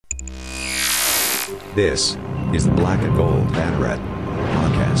This is the Black and Gold Banneret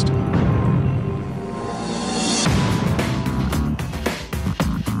podcast.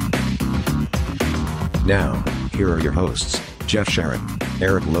 Now, here are your hosts, Jeff Sharon,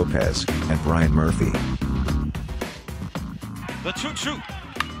 Eric Lopez, and Brian Murphy. The 2-2.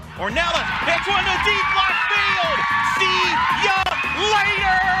 Ornelas hits one to deep left field. See ya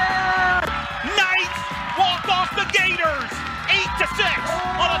later! Knights walk off the Gators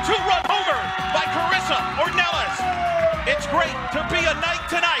 8-6 on a 2-run homer by Carissa Ornelas. It's great to be a Knight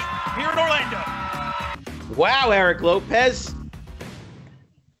tonight here in Orlando. Wow, Eric Lopez.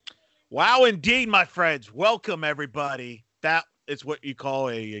 Wow, indeed, my friends. Welcome, everybody. That is what you call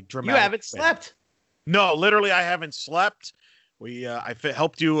a dramatic. You haven't slept. No, literally, I haven't slept. I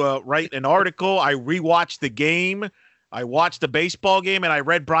helped you write an article. I rewatched the game. I watched the baseball game, and I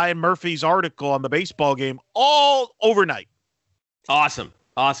read Brian Murphy's article on the baseball game all overnight. Awesome.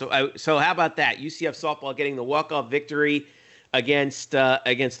 So how about that? UCF softball getting the walk-off victory against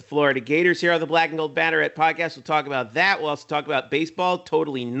the Florida Gators here on the Black and Gold Banneret podcast. We'll talk about that. We'll also talk about baseball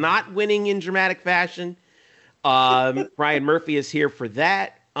totally not winning in dramatic fashion. Brian Murphy is here for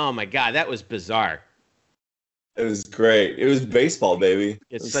that. Oh, my God, that was bizarre. It was great. It was baseball, baby.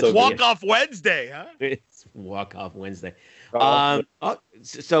 It's such walk-off Wednesday, huh? It's walk-off Wednesday.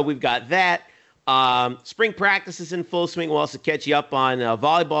 So we've got that. Spring practice is in full swing. We'll also catch you up on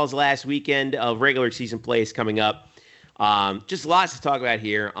volleyball's last weekend of regular season plays coming up. Just lots to talk about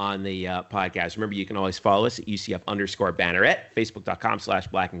here on the podcast. Remember, you can always follow us at UCF_Banneret,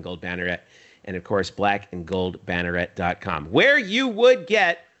 Facebook.com/Black and Gold Banneret, and of course, blackandgoldbanneret.com, where you would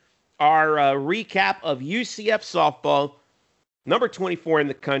get our recap of UCF softball, number 24 in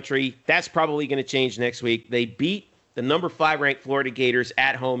the country. That's probably going to change next week. They beat the number 5 ranked Florida Gators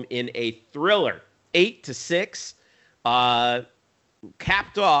at home in a thriller, 8-6,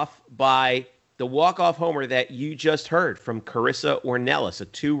 capped off by the walk-off homer that you just heard from Carissa Ornelas, a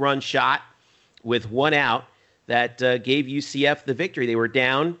 2-run shot with 1 out that gave UCF the victory. They were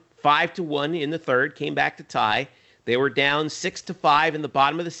down 5-1 in the third, came back to tie. They were down 6-5 in the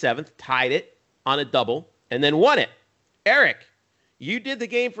bottom of the 7th, tied it on a double, and then won it. Eric, you did the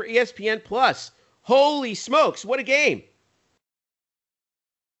game for ESPN Plus. Holy smokes, what a game.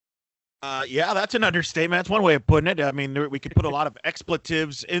 Yeah, that's an understatement. That's one way of putting it. I mean, we could put a lot of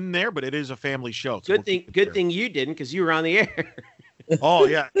expletives in there, but it is a family show. So good thing you didn't, because you were on the air. Oh,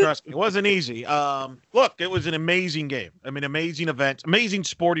 yeah, trust me. It wasn't easy. Look, it was an amazing game. I mean, amazing event, amazing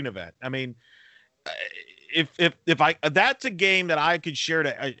sporting event. I mean, that's a game that I could share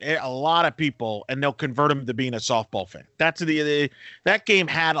to a lot of people, and they'll convert them to being a softball fan. That game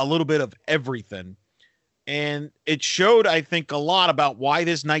had a little bit of everything, and it showed, I think, a lot about why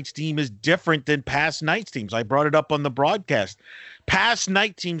this Knights team is different than past Knights teams. I brought it up on the broadcast. Past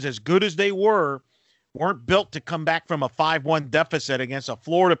Knight teams, as good as they weren't built to come back from a 5-1 deficit against a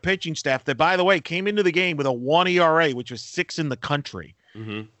Florida pitching staff that, by the way, came into the game with a 1 ERA, which was 6 in the country.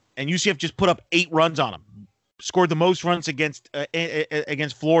 Mm-hmm. And UCF just put up 8 runs on them, scored the most runs against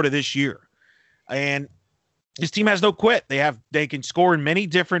Florida this year. And this team has no quit. They can score in many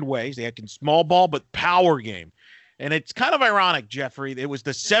different ways. They can small ball, but power game. And it's kind of ironic, Jeffrey. It was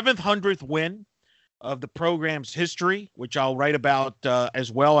the 700th win of the program's history, which I'll write about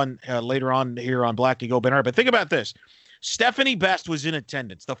as well on later on here on Black and Gold Banneret. But think about this. Stephanie Best was in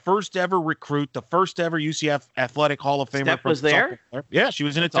attendance, the first ever recruit, the first ever UCF Athletic Hall of Famer. Steph was there? Yeah, she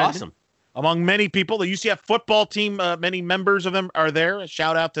was in attendance. Awesome. Among many people, the UCF football team, many members of them are there. A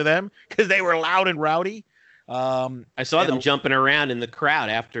shout out to them because they were loud and rowdy. I saw them jumping around in the crowd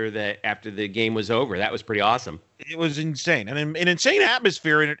after the game was over. That was pretty awesome. It was insane, and an insane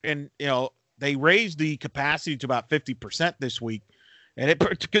atmosphere. And they raised the capacity to about 50% this week, and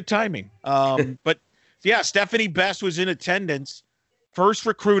it's good timing. But yeah, Stephanie Best was in attendance, first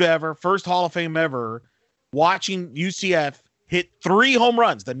recruit ever, first Hall of Fame ever, watching UCF hit 3 home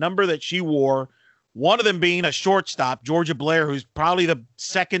runs, the number that she wore, one of them being a shortstop, Georgia Blair, who's probably the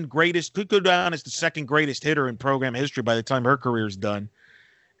second greatest, could go down as the second greatest hitter in program history by the time her career is done,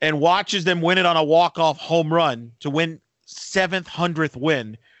 and watches them win it on a walk-off home run to win 700th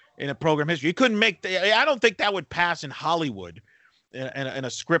win in a program history. You couldn't make I don't think that would pass in Hollywood in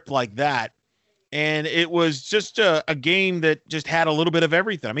a script like that. And it was just a game that just had a little bit of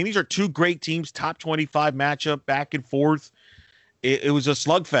everything. I mean, these are 2 great teams, top 25 matchup, back and forth. It was a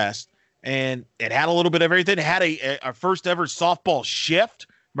slugfest, and it had a little bit of everything. It had our first ever softball shift.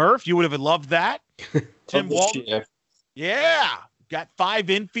 Murph, you would have loved that. Tim Walton. Yeah. Got 5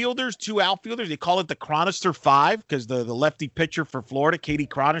 infielders, 2 outfielders. They call it the Chronister 5 because the lefty pitcher for Florida, Katie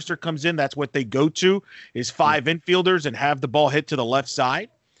Chronister, comes in. That's what they go to is 5 infielders and have the ball hit to the left side.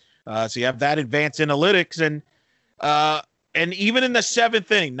 So you have that advanced analytics. And even in the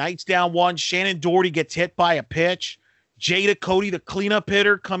 7th inning, Knights down 1, Shannon Doherty gets hit by a pitch. Jada Cody, the cleanup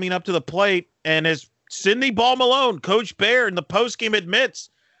hitter, coming up to the plate. And as Cindy Ball Malone, Coach Bear, in the postgame admits,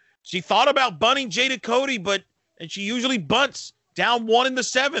 she thought about bunting Jada Cody, and she usually bunts down 1 in the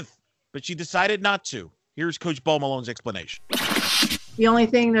 7th, but she decided not to. Here's Coach Ball Malone's explanation. The only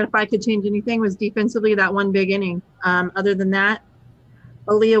thing that if I could change anything was defensively that one big inning. Other than that,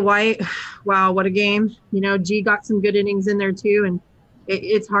 Aaliyah White, wow, what a game. G got some good innings in there too, and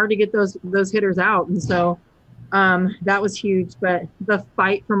it's hard to get those hitters out. And so that was huge. But the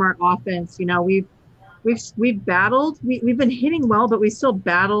fight from our offense, we've battled. We've been hitting well, but we still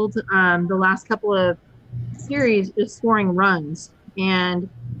battled the last couple of series just scoring runs. And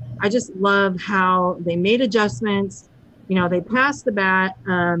I just love how they made adjustments. They passed the bat.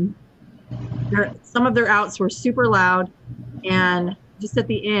 Some of their outs were super loud. And just at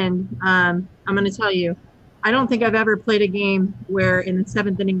the end, I'm going to tell you, I don't think I've ever played a game where in the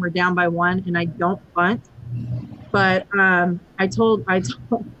 7th inning we're down by 1 and I don't bunt. But I told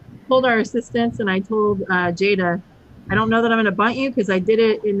our assistants and I told Jada, I don't know that I'm going to bunt you because I did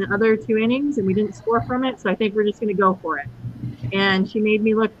it in the other 2 innings and we didn't score from it. So I think we're just going to go for it. And she made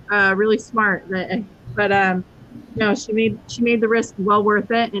me look really smart. But she made the risk well worth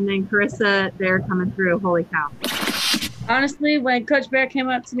it. And then Carissa there coming through. Holy cow. Honestly, when Coach Bear came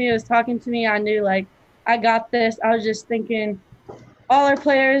up to me, was talking to me, I knew, I got this. I was just thinking all our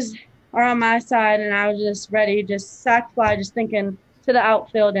players are on my side, and I was just ready, just sack fly, just thinking to the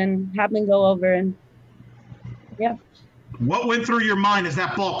outfield and have them go over. And, yeah. What went through your mind as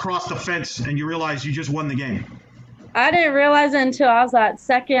that ball crossed the fence and you realized you just won the game? I didn't realize it until I was at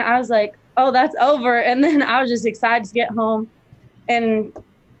second. I was like, oh, that's over. And then I was just excited to get home and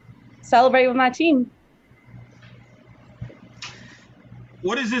celebrate with my team.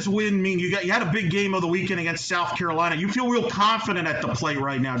 What does this win mean? You had a big game of the weekend against South Carolina. You feel real confident at the plate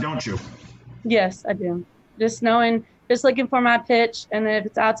right now, don't you? Yes, I do. Just looking for my pitch, and then if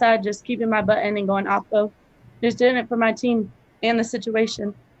it's outside, just keeping my butt in and going oppo. Just doing it for my team and the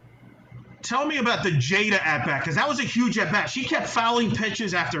situation. Tell me about the Jada at-bat, because that was a huge at-bat. She kept fouling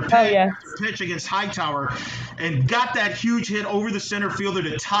pitches after pitch against Hightower and got that huge hit over the center fielder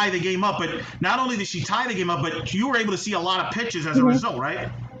to tie the game up. But not only did she tie the game up, but you were able to see a lot of pitches as a result,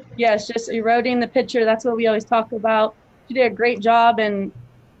 right? Yes, just eroding the pitcher. That's what we always talk about. She did a great job and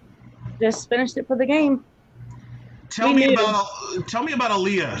just finished it for the game. Tell me about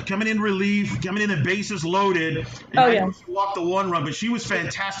Aaliyah coming in relief, coming in the bases loaded. And she walked the 1 run, but she was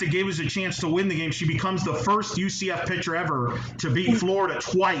fantastic. Gave us a chance to win the game. She becomes the first UCF pitcher ever to beat Florida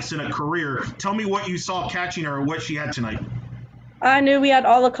twice in a career. Tell me what you saw catching her or what she had tonight. I knew we had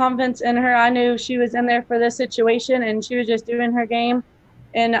all the confidence in her. I knew she was in there for this situation, and she was just doing her game,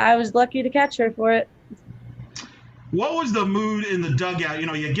 and I was lucky to catch her for it. What was the mood in the dugout?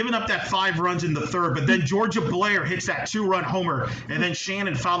 You're giving up that 5 runs in the 3rd, but then Georgia Blair hits that 2-run homer, and then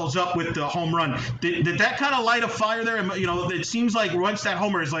Shannon follows up with the home run. Did that kind of light a fire there? It seems like once that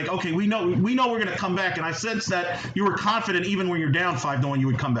homer is like, okay, we know we're going to come back, and I sense that you were confident even when you're down 5, knowing you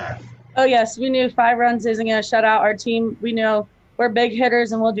would come back. Oh, yes. We knew 5 runs isn't going to shut out our team. We know we're big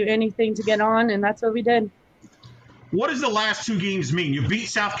hitters, and we'll do anything to get on, and that's what we did. What does the last 2 games mean? You beat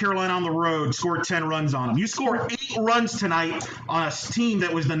South Carolina on the road, scored 10 runs on them. You scored 8 runs tonight on a team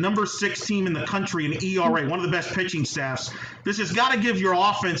that was the number 6 team in the country in ERA, one of the best pitching staffs. This has got to give your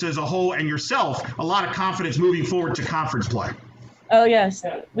offense as a whole and yourself a lot of confidence moving forward to conference play. Oh, yes.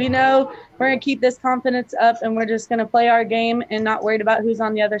 We know we're going to keep this confidence up, and we're just going to play our game and not worried about who's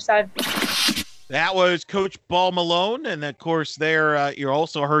on the other side. That was Coach Ball Malone. And, of course, there you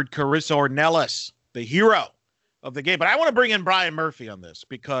also heard Carissa Ornelas, the hero of the game. But I want to bring in Brian Murphy on this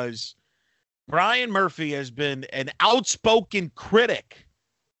because Brian Murphy has been an outspoken critic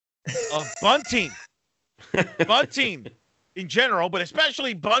of bunting. Bunting in general, but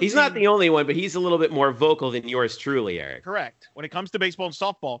especially bunting. He's not the only one, but he's a little bit more vocal than yours truly, Eric. Correct. When it comes to baseball and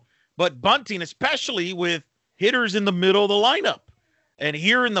softball. But bunting, especially with hitters in the middle of the lineup. And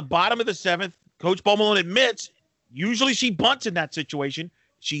here in the bottom of the 7th, Coach Ball Malone admits, usually she bunts in that situation.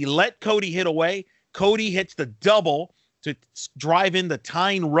 She let Cody hit away. Cody hits the double to drive in the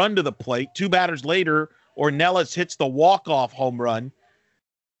tying run to the plate. 2 batters later, Ornelas hits the walk-off home run.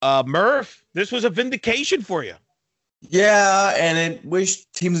 Murph, this was a vindication for you. Yeah, and I wish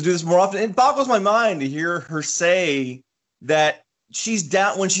teams would do this more often. It boggles my mind to hear her say that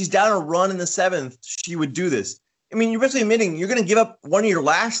when she's down a run in the 7th, she would do this. I mean, you're basically admitting you're going to give up one of your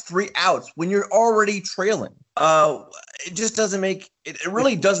last 3 outs when you're already trailing. It just doesn't make – it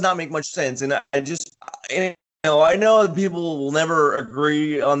really does not make much sense. And I know that people will never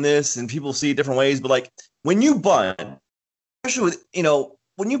agree on this and people see it different ways, but like when you bunt, especially with,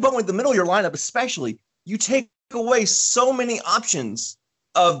 when you bunt with the middle of your lineup, especially, you take away so many options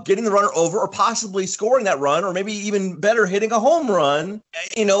of getting the runner over or possibly scoring that run, or maybe even better, hitting a home run.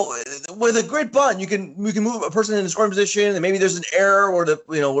 With a great bunt, you can move a person in the scoring position, and maybe there's an error where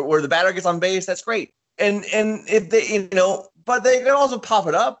the batter gets on base. That's great. And if they, but they can also pop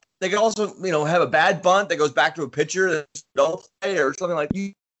it up. They can also, have a bad bunt that goes back to a pitcher that don't play or something like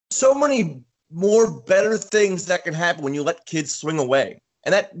that. So many more better things that can happen when you let kids swing away.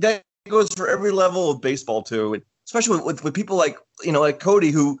 And that goes for every level of baseball too. And especially with people like Cody,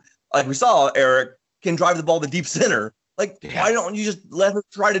 who, like we saw, Eric, can drive the ball to deep center. Like, why don't you just let her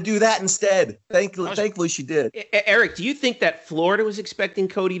try to do that instead? Thankfully she did. Eric, do you think that Florida was expecting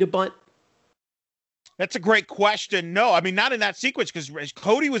Cody to bunt? That's a great question. No, I mean, not in that sequence, because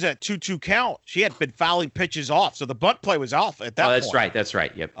Cody was at 2-2 count. She had been fouling pitches off, so the bunt play was off at that point. That's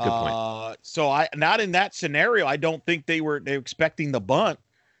right. Yep, good point. So not in that scenario. I don't think they were expecting the bunt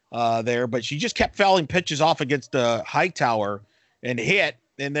there, but she just kept fouling pitches off against the Hightower and hit.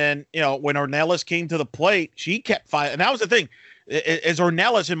 And then, when Ornelas came to the plate, she kept fighting. And that was the thing. As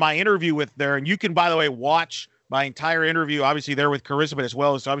Ornelas in my interview with there, and you can, by the way, watch my entire interview, obviously there with Carissa, but as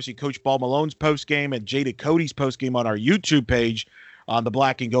well as obviously Coach Ball Malone's postgame and Jada Cody's postgame on our YouTube page on the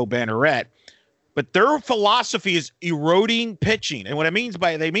Black and Go Banneret. But their philosophy is eroding pitching. And what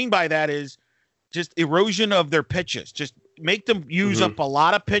they mean by that is just erosion of their pitches. Just make them use up a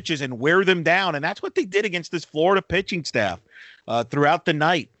lot of pitches and wear them down. And that's what they did against this Florida pitching staff throughout the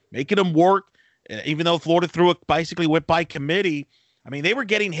night, making them work. Even though Florida basically went by committee, I mean, they were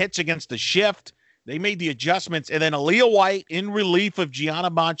getting hits against the shift. They made the adjustments, and then Aaliyah White, in relief of Gianna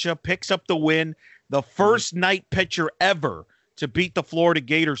Mancha, picks up the win, the first night pitcher ever to beat the Florida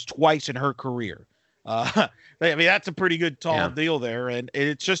Gators twice in her career. I mean, that's a pretty good tall deal there, and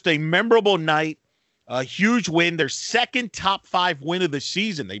it's just a memorable night, a huge win, their second top 5 win of the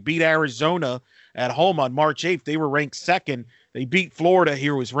season. They beat Arizona at home on March 8th. They were ranked second. They beat Florida,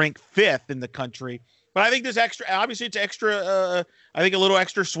 here was ranked 5th in the country. But I think this obviously it's extra, I think a little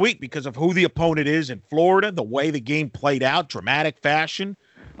extra sweet because of who the opponent is in Florida, the way the game played out, dramatic fashion.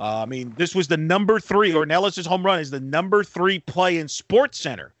 I mean, this was the number 3, Ornelas' home run is the number 3 play in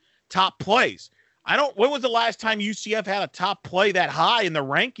SportsCenter, top plays. When was the last time UCF had a top play that high in the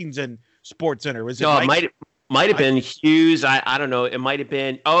rankings in SportsCenter? Was it? No, it might have been Hughes. I don't know. It might have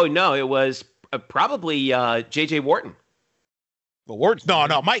been. Oh no, it was probably J.J. Wharton.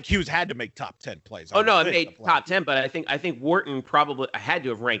 No, Mike Hughes had to make top 10 plays. Oh no, it made top 10, but I think Wharton probably had to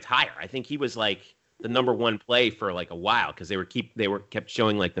have ranked higher. I think he was like the number 1 play for like a while because they were kept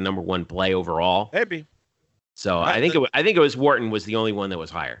showing like the number 1 play overall. Maybe. So I think it was Wharton was the only one that was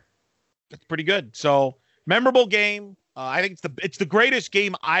higher. That's pretty good. So memorable game. I think it's the greatest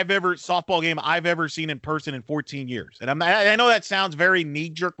softball game I've ever seen in person in 14 years. And I know that sounds very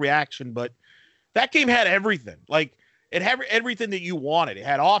knee-jerk reaction, but that game had everything. Like, it had everything that you wanted. It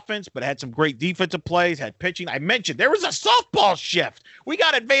had offense, but it had some great defensive plays, had pitching. I mentioned there was a softball shift. We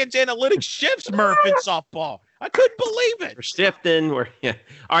got advanced analytics shifts, Murph, in softball. I couldn't believe it. We're shifting. All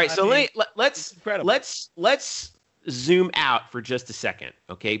right, so let's zoom out for just a second,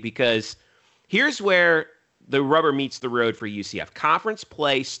 okay? Because here's where the rubber meets the road for UCF. Conference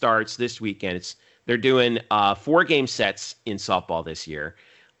play starts this weekend. They're doing 4-game sets in softball this year.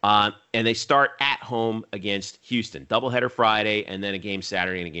 And they start at home against Houston, doubleheader Friday, and then a game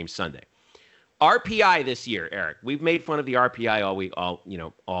Saturday and a game Sunday. RPI this year, Eric. We've made fun of the RPI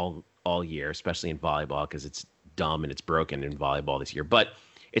all year, especially in volleyball because it's dumb and it's broken in volleyball this year. But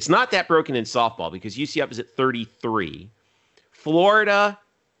it's not that broken in softball because UCF is at 33, Florida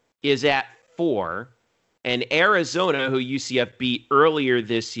is at 4, and Arizona, who UCF beat earlier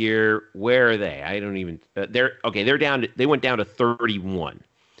this year, where are they? I don't even. They're down. They went down to 31.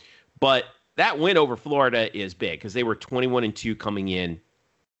 But that win over Florida is big because they were 21-2 coming in.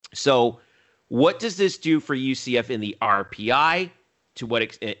 So what does this do for UCF in the RPI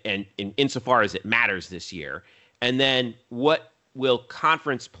and insofar as it matters this year? And then what will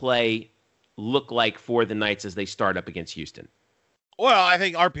conference play look like for the Knights as they start up against Houston? Well, I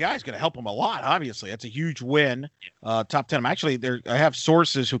think RPI is going to help them a lot. Obviously, that's a huge win. Top 10. I have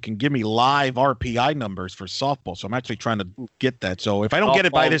sources who can give me live RPI numbers for softball, so I'm actually trying to get that. So if I don't get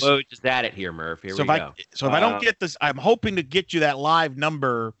it by this, just add it here, Murph. Here we go. If I don't get this, I'm hoping to get you that live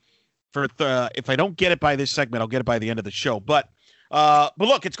number for if I don't get it by this segment, I'll get it by the end of the show. But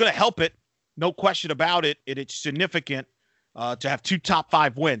look, it's going to help it, no question about it. It's significant to have 2 top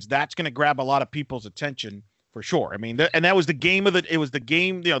 5 wins. That's going to grab a lot of people's attention. For sure. I mean, and that was the game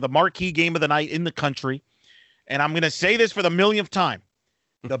the marquee game of the night in the country. and I'm going to say this for the millionth time.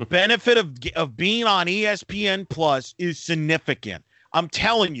 The benefit of being on ESPN Plus is significant. I'm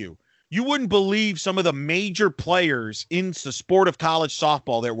telling you, you wouldn't believe some of the major players in the sport of college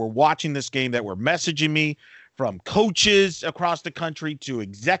softball that were watching this game, that were messaging me, from coaches across the country to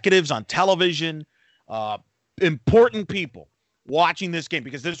executives on television, important people watching this game,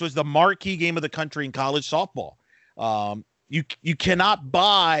 because this was the marquee game of the country in college softball. You cannot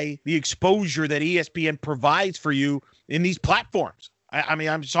buy the exposure that ESPN provides for you in these platforms. I mean,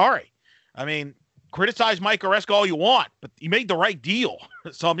 I'm sorry. I mean, criticize Mike Oreska all you want, but he made the right deal.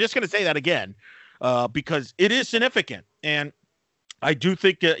 So I'm just going to say that again, because it is significant. And I do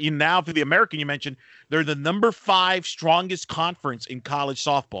think now for the American, you mentioned, they're the number 5 strongest conference in college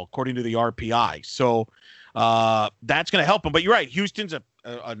softball, according to the RPI. So that's going to help them. But you're right. Houston's a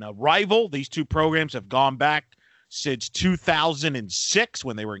rival. These two programs have gone back since 2006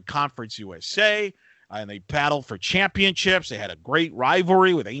 when they were in Conference USA. And they battled for championships. They had a great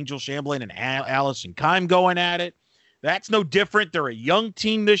rivalry with Angel Chamberlain and Allison Keim going at it. That's no different. They're a young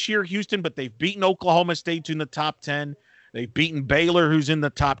team this year, Houston, but they've beaten Oklahoma State in the top 10. They've beaten Baylor, who's in the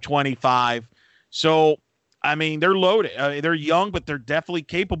top 25. So, I mean, they're loaded. They're young, but they're definitely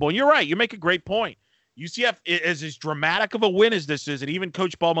capable. And you're right. You make a great point. UCF is as dramatic of a win as this is, and even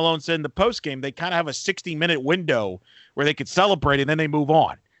Coach Paul Malone said in the postgame, they kind of have a 60-minute window where they could celebrate, and then they move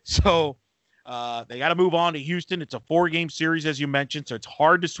on. So, they got to move on to Houston. It's a 4-game series, as you mentioned, so it's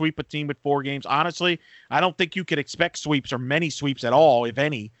hard to sweep a team with 4 games. Honestly, I don't think you could expect sweeps or many sweeps at all, if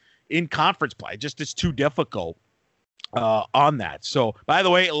any, in conference play. It's too difficult on that. So, by the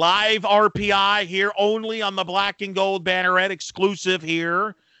way, live RPI here only on the Black and Gold Banneret, exclusive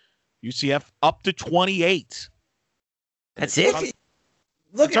here. UCF up to 28. That's it?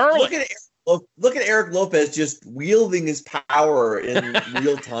 Look at Eric Lopez just wielding his power in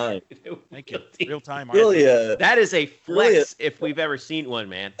real time. Thank you. Real time. Really, that is a flex if we've ever seen one,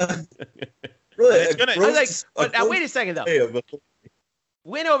 man. Really, now wait a second though.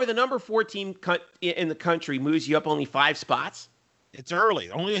 Win over the number 4 team in the country moves you up only 5 spots. It's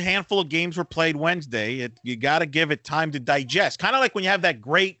early. Only a handful of games were played Wednesday. You got to give it time to digest. Kind of like when you have that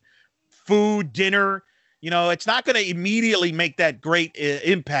great food dinner. You know, it's not going to immediately make that great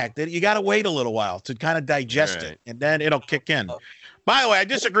impact. You got to wait a little while to kind of digest it, and then it'll kick in. By the way, I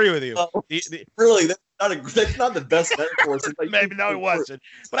disagree with you. Really, that's not the best metaphor. Maybe no, it wasn't.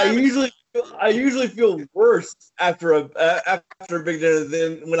 But I usually feel worse after a big dinner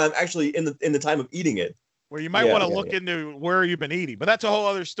than when I'm actually in the time of eating it. Where you might want to look into where you've been eating, but that's a whole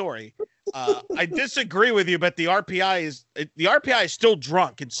other story. I disagree with you, but the RPI is still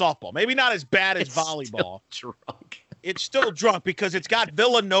drunk in softball. Maybe not as bad as volleyball. Drunk. It's still drunk because it's got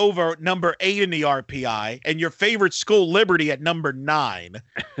Villanova number 8 in the RPI and your favorite school, Liberty, at number 9,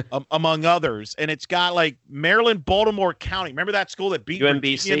 among others. And it's got like Maryland, Baltimore County. Remember that school that beat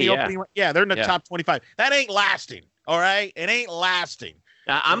UMBC? In the opening? Yeah, they're in the top 25. That ain't lasting. All right, it ain't lasting.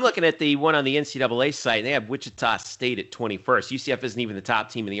 I'm looking at the one on the NCAA site, and they have Wichita State at 21st. UCF isn't even the top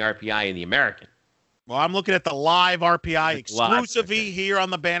team in the RPI in the American. Well, I'm looking at the live RPI exclusively here on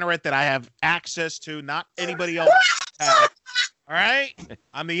the Banneret that I have access to, not anybody else has. All right?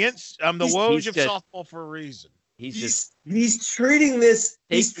 I'm the Woj of softball for a reason. He's treating this.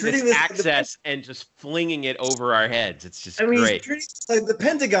 He's treating this access and just flinging it over our heads. It's just great. He's treating it like the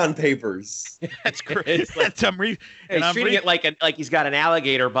Pentagon Papers. That's great. He's treating it like he's got an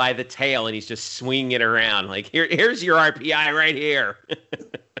alligator by the tail and he's just swinging it around. Like here's your RPI right here.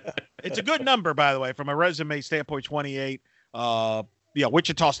 It's a good number, by the way, from a resume standpoint. 28.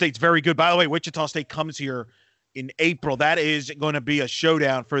 Wichita State's very good. By the way, Wichita State comes here in April. That is going to be a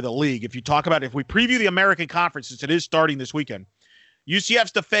showdown for the league. If we preview the American Conference, since it is starting this weekend,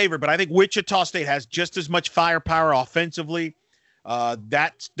 UCF's the favorite, but I think Wichita State has just as much firepower offensively.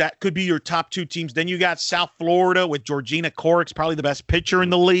 That could be your top 2 teams. Then you got South Florida with Georgina Corrick's probably the best pitcher in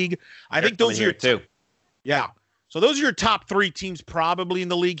the league. I think those are your 2. Yeah. So those are your top 3 teams probably in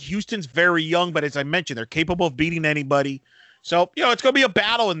the league. Houston's very young, but as I mentioned, they're capable of beating anybody. So, it's going to be a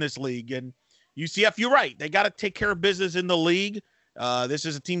battle in this league. And UCF, you're right. They got to take care of business in the league. This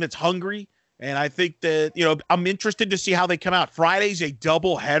is a team that's hungry. And I think that, I'm interested to see how they come out. Friday's a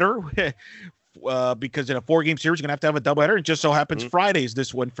doubleheader because in a 4-game series, you're going to have a doubleheader. It just so happens Friday's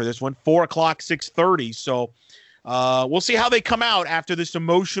this one, 4 o'clock, 6:30. So we'll see how they come out after this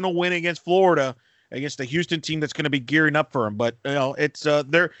emotional win against Florida, against the Houston team that's going to be gearing up for them. But, it's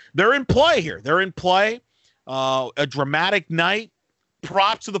they're in play here. They're in play. A dramatic night.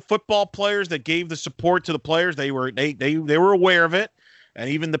 Props to the football players that gave the support to the players. They were aware of it, and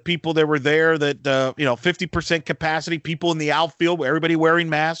even the people that were there that 50% capacity, people in the outfield, everybody wearing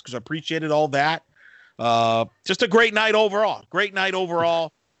masks. I appreciated all that. just a great night overall. Great night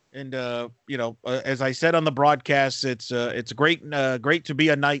overall. And as I said on the broadcast, it's great to be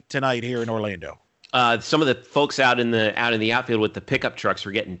a night tonight here in Orlando. Some of the folks out in the outfield with the pickup trucks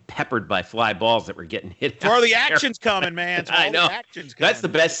were getting peppered by fly balls that were getting hit. Where the action's coming, man. I know. That's the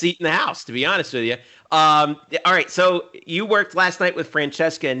best seat in the house, to be honest with you. All right, so you worked last night with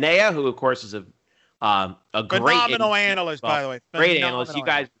Francesca Anea, who of course is a great phenomenal analyst, by the way. Great analyst. You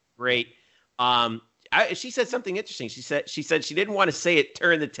guys were great. She said something interesting. She said she didn't want to say it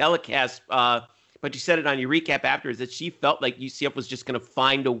during the telecast, but you said it on your recap afterwards that she felt like UCF was just going to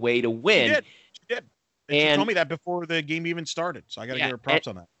find a way to win. She did. And she told me that before the game even started. So I got to give her props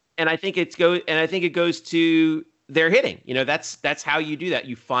on that. And I think it goes to their hitting. That's how you do that.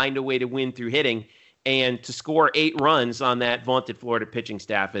 You find a way to win through hitting, and to score 8 runs on that vaunted Florida pitching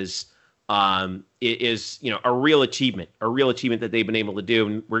staff is a real achievement that they've been able to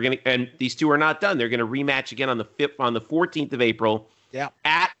do. And these two are not done. They're going to rematch again on the 14th of April. Yeah.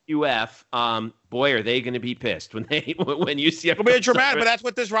 At UF. Boy, are they going to be pissed when UCF. It'll be dramatic, but that's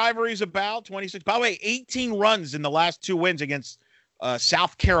what this rivalry is about. 26. By the way, 18 runs in the last 2 wins against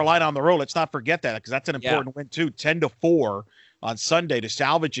South Carolina on the road. Let's not forget that, because that's an important win too. 10-4 on Sunday to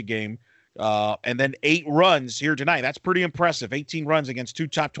salvage a game. And then 8 runs here tonight. That's pretty impressive. 18 runs against 2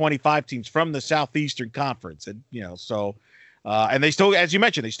 top 25 teams from the Southeastern Conference. And, and they still, as you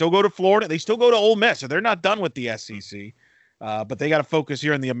mentioned, they still go to Florida. They still go to Ole Miss. So they're not done with the SEC. But they got to focus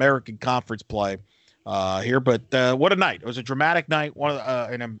here in the American Conference play here. But what a night. It was a dramatic night.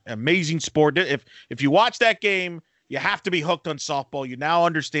 An amazing sport. If you watch that game, you have to be hooked on softball. You now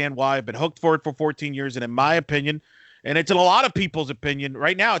understand why. I've been hooked for it for 14 years. And in my opinion, and it's in a lot of people's opinion,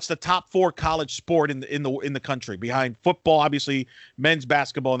 right now it's the top 4 college sport in the country, behind football, obviously men's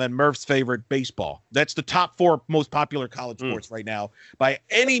basketball, and then Murph's favorite, baseball. That's the top 4 most popular college sports right now by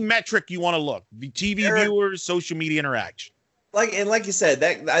any metric you want to look. The TV viewers, social media interaction. Like you said,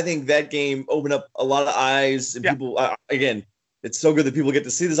 that I think that game opened up a lot of eyes, and people. Again, it's so good that people get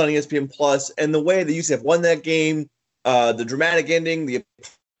to see this on ESPN Plus, and the way that UCF won that game, the dramatic ending, the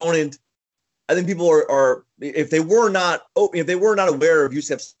opponent. I think people are if they were not aware of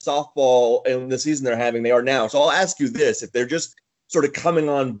UCF softball and the season they're having, they are now. So I'll ask you this: if they're just sort of coming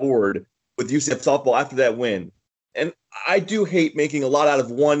on board with UCF softball after that win, and I do hate making a lot out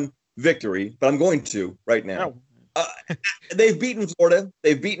of one victory, but I'm going to right now. They've beaten Florida.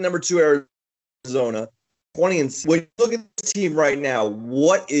 They've beaten number 2 Arizona, 20 and. When you look at the team right now,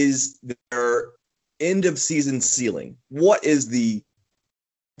 what is their end of season ceiling? What is the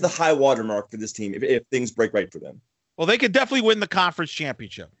high water mark for this team if things break right for them? Well, they could definitely win the conference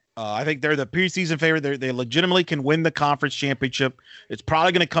championship. I think they're the preseason favorite. They legitimately can win the conference championship. It's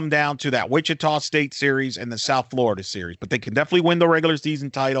probably going to come down to that Wichita State series and the South Florida series, but they can definitely win the regular season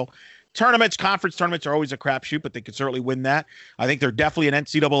title. Conference tournaments are always a crapshoot, but they could certainly win that. I think they're definitely an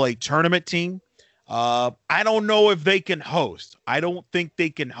NCAA tournament team. I don't know if they can host. I don't think they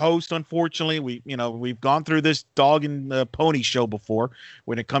can host, unfortunately. We've gone through this dog and pony show before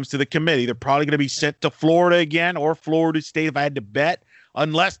when it comes to the committee. They're probably going to be sent to Florida again or Florida State if I had to bet,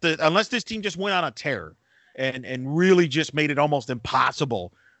 unless this team just went on a tear and really just made it almost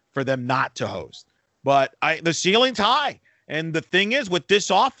impossible for them not to host. But the ceiling's high. And the thing is, with this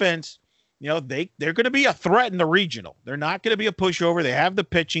offense, they're going to be a threat in the regional. They're not going to be a pushover. They have the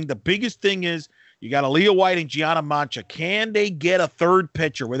pitching. The biggest thing is you got Aaliyah White and Gianna Mancha. Can they get a third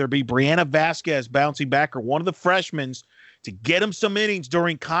pitcher, whether it be Brianna Vasquez bouncing back or one of the freshmen, to get them some innings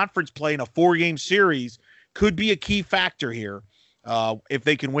during conference play in a 4-game series? Could be a key factor here if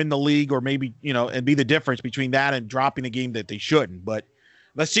they can win the league, or maybe, and be the difference between that and dropping a game that they shouldn't. But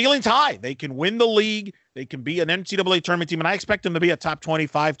the ceiling's high. They can win the league. They can be an NCAA tournament team, and I expect them to be a top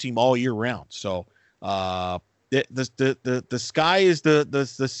 25 team all year round. So the sky is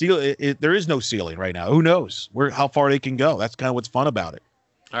the ceiling. There is no ceiling right now. Who knows how far they can go? That's kind of what's fun about it.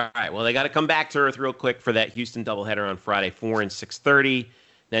 All right. Well, they got to come back to earth real quick for that Houston doubleheader on Friday, 4 and 6:30,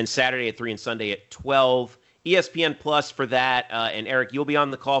 then Saturday at 3 and Sunday at 12. ESPN Plus for that. And Eric, you'll be on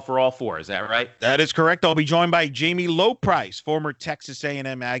the call for all 4. Is that right? That is correct. I'll be joined by Jamie Loprice, former Texas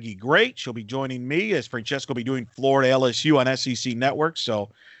A&M Aggie great. She'll be joining me as Francesca will be doing Florida LSU on SEC Network. So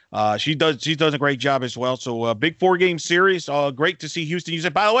she does a great job as well. So a big 4-game series. Great to see Houston use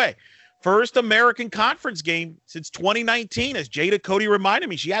it. By the way, first American Conference game since 2019, as Jada Cody reminded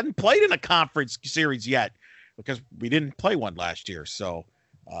me. She hadn't played in a conference series yet because we didn't play one last year. So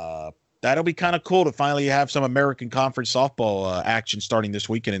that'll be kind of cool to finally have some American Conference softball action starting this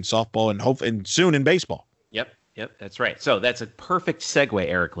weekend in softball and soon in baseball. Yep, that's right. So that's a perfect segue,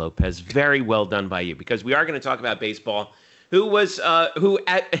 Eric Lopez. Very well done by you, because we are going to talk about baseball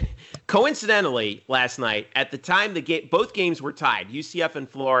coincidentally last night at the time both games were tied, UCF and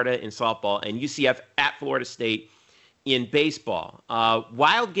Florida in softball and UCF at Florida State in baseball.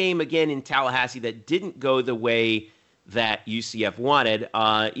 Wild game again in Tallahassee that didn't go the way that UCF wanted.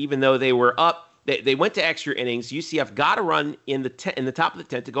 Even though they were up, they went to extra innings. UCF got a run in the top of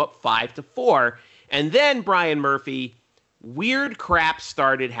the 10th to go up 5-4, and then Brian Murphy, weird crap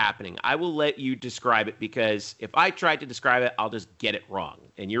started happening. I will let you describe it because if I tried to describe it, I'll just get it wrong,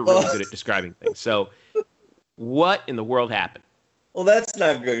 and you're really good at describing things. So, what in the world happened? Well, that's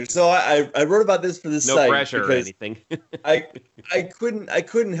not good. So I wrote about this for this site. No pressure or anything. I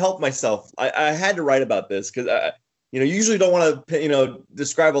couldn't help myself. I had to write about this because usually don't want to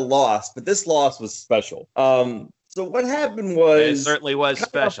describe a loss, but this loss was special. So what happened was it certainly was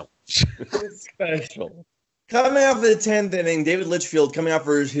special. Special. Coming off of the 10th inning, David Litchfield coming off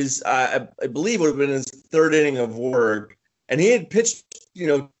for his I believe would have been his third inning of work, and he had pitched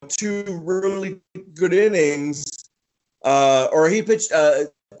two really good innings. Or he pitched.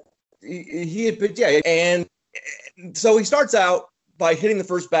 He had pitched, yeah. And so he starts out by hitting the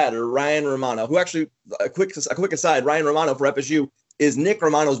first batter, Ryan Romano, who actually, a quick aside, Ryan Romano for FSU is Nick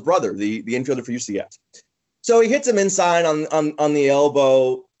Romano's brother, the infielder for UCF. So he hits him inside on the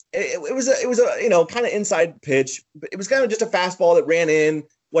elbow. It was a kind of inside pitch. It was kind of just a fastball that ran in.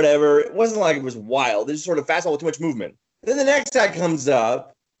 Whatever. It wasn't like it was wild. It's just sort of fastball with too much movement. Then the next guy comes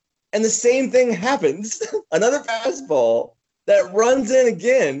up. And the same thing happens. Another fastball that runs in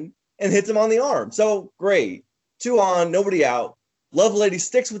again and hits him on the arm. So great. 2 on, nobody out. Lovelady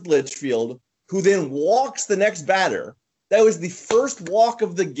sticks with Litchfield, who then walks the next batter. That was the first walk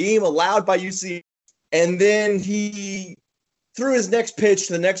of the game allowed by UC. And then he threw his next pitch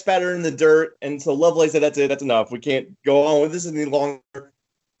to the next batter in the dirt. And so Lovelady said, that's it. That's enough. We can't go on with this any longer.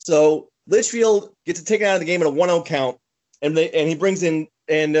 So Litchfield gets taken out of the game at a 1-0 count. And he brings in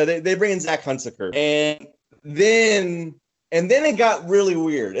they bring in Zach Hunsaker. And then it got really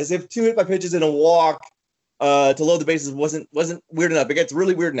weird, as if 2 hit by pitches and a walk to load the bases wasn't weird enough. It gets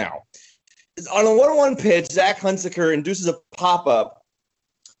really weird now. On a 1-1 pitch, Zach Hunsaker induces a pop-up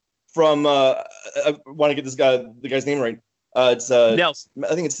from I want to get the guy's name right. It's Nelson.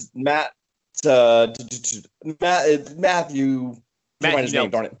 I think it's Matt. Matthew. His name,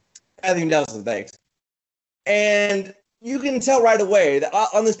 darn it. Matthew Nelson. Thanks. And you can tell right away that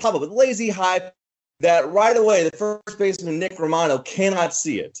on this pop-up, with lazy high, that right away the first baseman, Nick Romano, cannot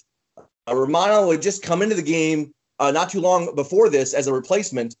see it. Romano had just come into the game not too long before this as a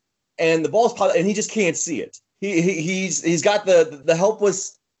replacement, and the ball's popped, and he just can't see it. He's got the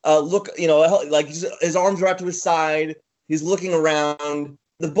helpless look, like his arms wrapped to his side. He's looking around.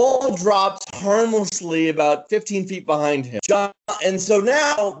 The ball drops harmlessly about 15 feet behind him. And so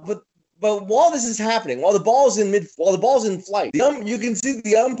now, But while this is happening, while the ball's in flight, you can see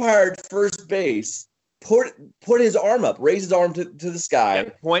the umpire at first base put his arm up, raise his arm to the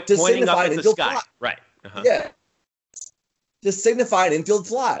sky, pointing up at the sky. Fly. Right. Uh-huh. Yeah. To signify an infield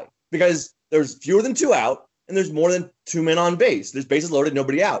fly, because there's fewer than 2 out and there's more than 2 men on base. There's bases loaded,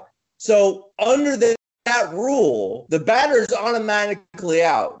 nobody out. So under that rule, the batter is automatically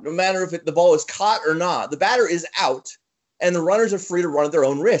out, no matter if the ball is caught or not. The batter is out, and the runners are free to run at their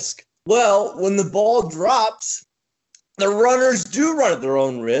own risk. Well, when the ball drops, the runners do run at their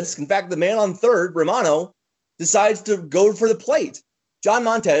own risk. In fact, the man on third, Romano, decides to go for the plate. John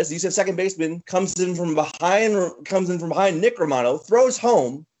Montez, the UCF second baseman, comes in from behind Nick Romano, throws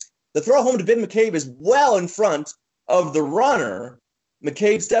home. The throw home to Ben McCabe is well in front of the runner.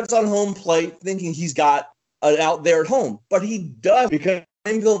 McCabe steps on home plate thinking he's got an out there at home, but he does, because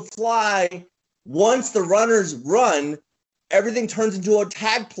infield fly, once the runners run, everything turns into a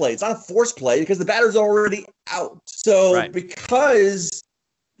tag play. It's not a force play because the batter's already out. So because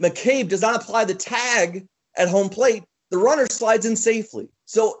McCabe does not apply the tag at home plate, the runner slides in safely.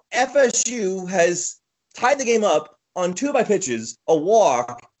 So FSU has tied the game up on 2 by pitches, a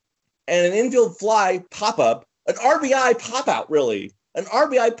walk, and an infield fly pop-up, an RBI pop-out, really. An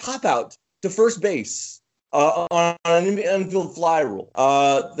RBI pop-out to first base on an infield fly rule.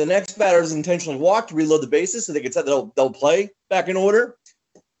 The next batter is intentionally walked to reload the bases so they can set they'll play back in order.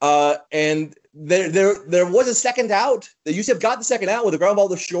 And there was a second out. The UCF got the second out with a ground ball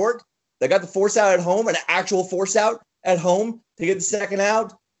to short. They got the force out at home, an actual force out at home to get the second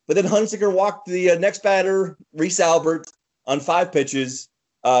out. But then Hunsaker walked the next batter, Reese Albert, on 5 pitches.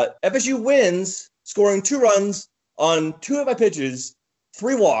 FSU wins, scoring 2 runs on 2 of my pitches,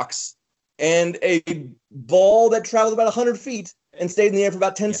 3 walks, and a ball that traveled about 100 feet and stayed in the air for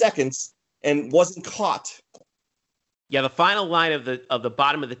about 10 seconds and wasn't caught. Yeah, the final line of the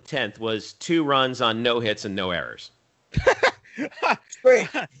bottom of the 10th was 2 runs on no hits and no errors. Great.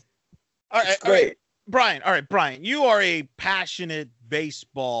 All right, Brian. All right, Brian. You are a passionate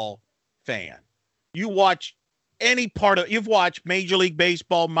baseball fan. You watch any part of. You've watched Major League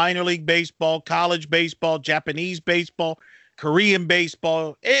Baseball, minor league baseball, college baseball, Japanese baseball, Korean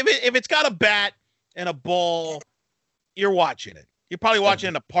baseball. If it's got a bat and a ball, you're watching it. You're probably watching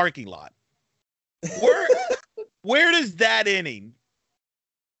it in a parking lot. Where does that inning?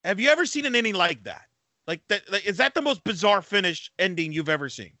 Have you ever seen an inning like that? Like that? Is that the most bizarre finish ending you've ever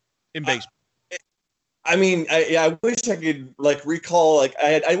seen in baseball? I mean, I wish I could recall.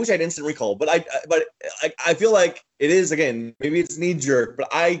 I wish I had instant recall, but I feel like it is, again. Maybe it's knee jerk, but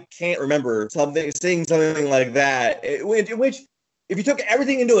I can't remember seeing something like that. In which, if you took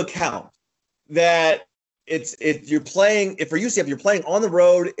everything into account, that you're playing. If for UCF you're playing on the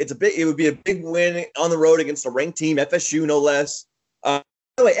road, it would be a big win on the road against a ranked team, FSU no less. By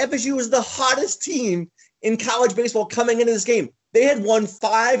the way, FSU was the hottest team in college baseball coming into this game. They had won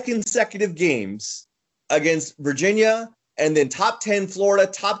 5 consecutive games against Virginia, and then top 10 Florida,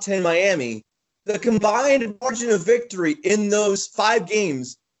 top 10 Miami. The combined margin of victory in those 5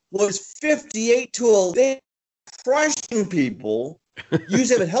 games was 58-11. They were crushing people.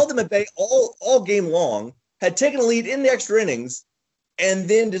 UCF had held them at bay all game long, had taken a lead in the extra innings, and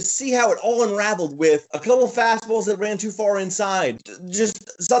then to see how it all unraveled with a couple of fastballs that ran too far inside.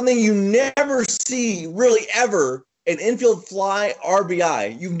 Just something you never see really ever, an infield fly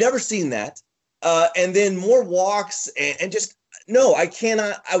RBI. You've never seen that. And then more walks and just, no, I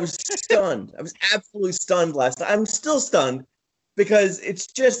cannot. I was stunned. I was absolutely stunned last night. I'm still stunned because it's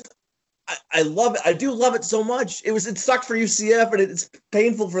just, I love it. I do love it so much. It sucked for UCF and it's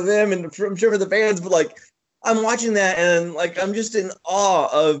painful for them and I'm sure for the fans, but I'm watching that and I'm just in awe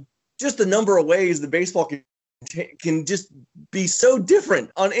of just the number of ways the baseball can just be so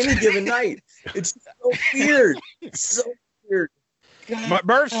different on any given night. It's so weird. It's so weird.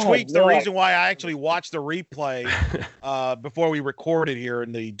 Murph's tweet's the reason why I actually watched the replay before we recorded here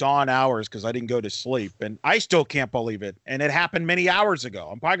in the dawn hours because I didn't go to sleep. And I still can't believe it. And it happened many hours ago.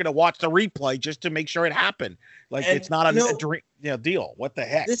 I'm probably going to watch the replay just to make sure it happened. It's not a dream, deal. What the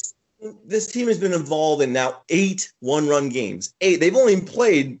heck? This team has been involved in now 8 one-run games. 8. They've only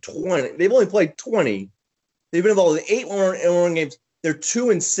played 20. They've been involved in 8 one-run games. They're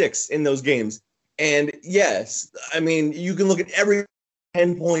 2-6 in those games. And yes, I mean, you can look at every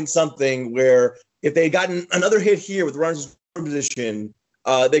 10-point something where if they had gotten another hit here with runners in position,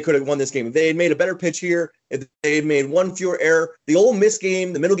 they could have won this game. If they had made a better pitch here, if they had made one fewer error, the Ole Miss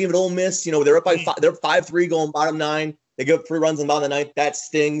game, the middle game at Ole Miss, they're up by 5-3 going bottom 9. They give up 3 runs in the bottom of the 9th. That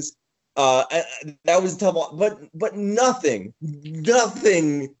stings. That was a tough one. But nothing,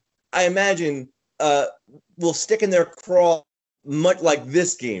 I imagine, will stick in their craw much like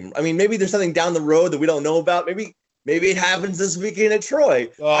this game. I mean, maybe there's something down the road that we don't know about. Maybe it happens this weekend at Troy.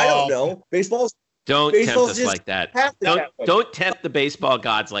 I don't know. Don't tempt us like that. Don't tempt the baseball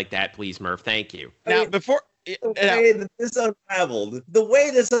gods like that, please, Murph. Thank you. Now, the way that this unraveled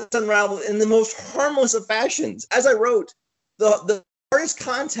in the most harmless of fashions. As I wrote, the hardest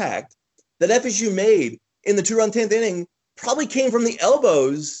contact that FSU made in the 2-run 10th inning probably came from the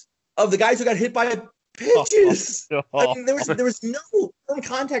elbows of the guys who got hit by pitches. I mean, there was no firm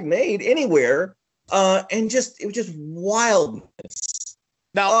contact made anywhere. And it was just wildness.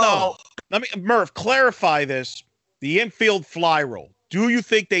 Now, let me, Murph, clarify this. The infield fly rule. Do you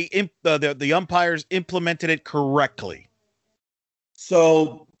think the umpires implemented it correctly?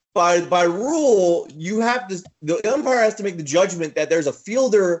 So by rule, the umpire has to make the judgment that there's a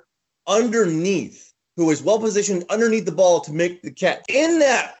fielder underneath who is well positioned underneath the ball to make the catch. In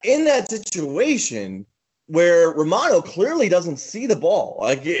that situation, where Romano clearly doesn't see the ball.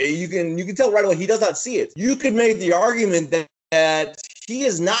 You can tell right away he does not see it. You could make the argument that he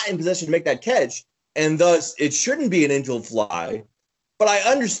is not in position to make that catch, and thus it shouldn't be an infield fly. But I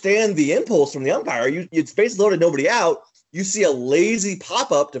understand the impulse from the umpire. It's base loaded, nobody out. You see a lazy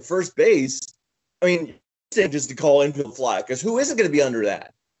pop-up to first base. I mean, just to call infield fly, because who isn't going to be under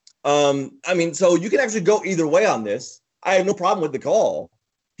that? So you can actually go either way on this. I have no problem with the call.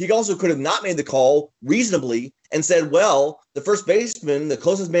 He also could have not made the call reasonably and said, well, the first baseman, the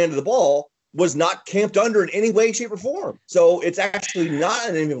closest man to the ball, was not camped under in any way, shape, or form. So it's actually not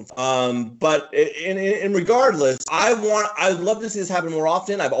an infield. But in regardless, I'd love to see this happen more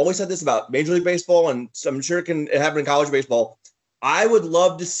often. I've always said this about Major League Baseball, and I'm sure it can happen in college baseball. I would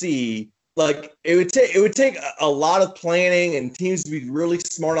love to see, it would take a lot of planning and teams to be really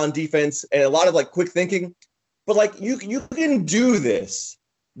smart on defense and a lot of quick thinking. But you can do this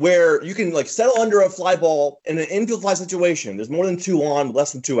where you can settle under a fly ball in an infield fly situation. There's more than 2 on,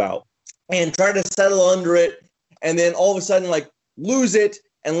 less than 2 out, and try to settle under it and then all of a sudden like lose it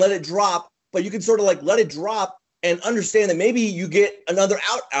and let it drop. But you can sort of like let it drop and understand that maybe you get another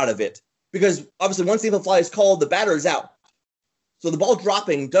out of it, because obviously once the infield fly is called, the batter is out. So the ball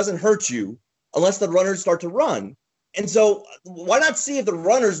dropping doesn't hurt you unless the runners start to run. And so why not see if the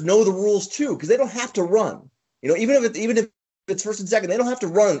runners know the rules too? Because they don't have to run. You know, even if it's first and second, they don't have to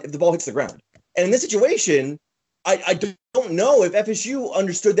run if the ball hits the ground. And in this situation, I don't know if FSU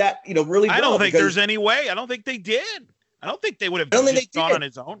understood that, you know, really well. I don't think there's any way. I don't think they did. I don't think they would have just gone on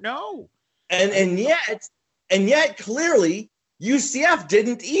his own. No. And yet clearly UCF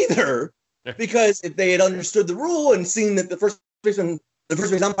didn't either, because if they had understood the rule and seen that the first base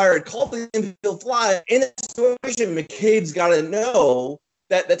umpire had called the infield fly in that situation, McCabe's got to know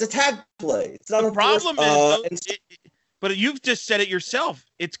that that's a tag play. It's not the problem but you've just said it yourself.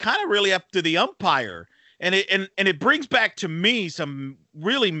 It's kind of really up to the umpire, and it brings back to me some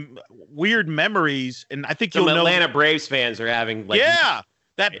really weird memories. And I think some Atlanta Braves fans are having that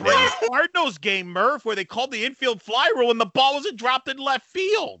Braves Cardinals game, Murph, where they called the infield fly rule and the ball wasn't dropped in left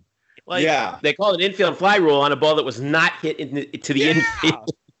field. They called an infield fly rule on a ball that was not hit to the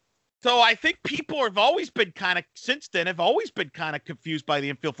infield. So I think people have always been kind of confused by the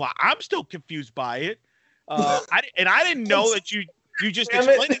infield fly. I'm still confused by it. I didn't know that you just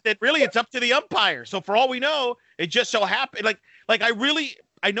explained it, that really it's up to the umpire. So for all we know, it just so happened.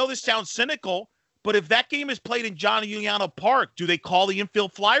 I know this sounds cynical, but if that game is played in John Juliano Park, do they call the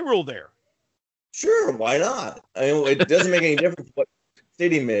infield fly rule there? Sure, why not? I mean, it doesn't make any difference what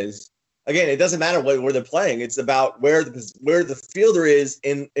stadium is. Again, it doesn't matter where they're playing. It's about where the fielder is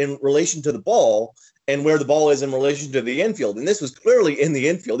in relation to the ball, and where the ball is in relation to the infield. And this was clearly in the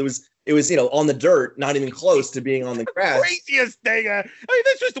infield. It was on the dirt, not even close to being on the grass. Craziest thing.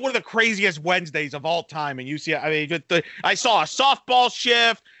 This was one of the craziest Wednesdays of all time in UCF. I mean, I saw a softball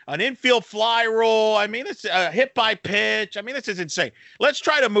shift, an infield fly rule. I mean, it's a hit by pitch. I mean, this is insane. Let's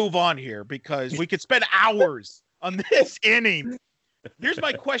try to move on here, because we could spend hours on this inning. Here's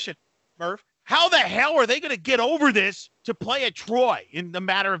my question, Murph. How the hell are they going to get over this to play at Troy in a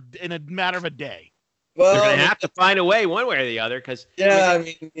matter of a day? Well, they're going to have to find a way one way or the other, because my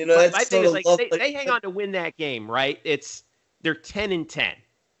thing is, like, they hang on to win that game, right? They're 10-10,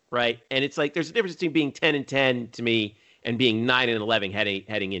 right? And it's like there's a difference between being 10-10 to me and being 9-11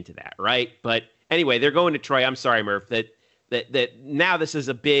 heading into that, right? But anyway, they're going to Troy. I'm sorry, Murph, that now this is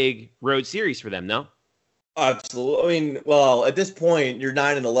a big road series for them, no? Absolutely. I mean, well, at this point, you're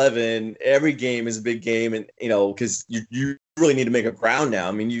 9-11. Every game is a big game, and because you really need to make up ground now.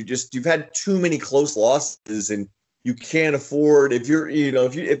 I mean, you've had too many close losses, and you can't afford,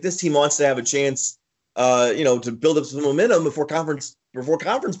 if this team wants to have a chance, to build up some momentum before conference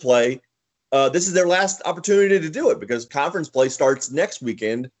play. This is their last opportunity to do it, because conference play starts next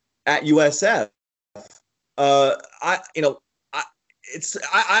weekend at USF. I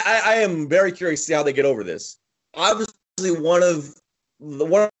am very curious to see how they get over this. Obviously, one of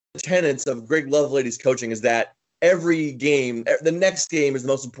the tenets of Greg Lovelady's coaching is that every game, the next game is the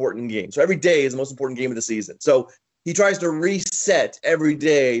most important game. So every day is the most important game of the season. So he tries to reset every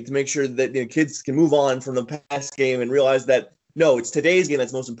day to make sure that kids can move on from the past game and realize that, no, it's today's game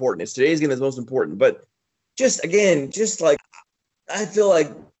that's most important. It's today's game that's most important. But I feel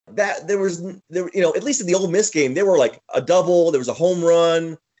like that there at least in the Ole Miss game, there were like a double, there was a home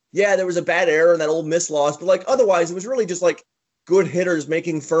run. Yeah, there was a bad error in that Ole Miss loss, but like otherwise it was really just like good hitters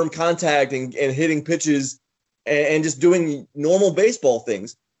making firm contact and hitting pitches and just doing normal baseball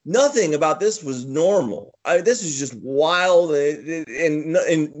things. Nothing about this was normal. This is just wild, and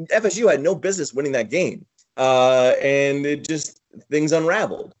FSU had no business winning that game, and it just things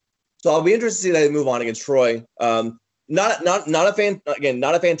unraveled. So I'll be interested to see that they move on against Troy. Not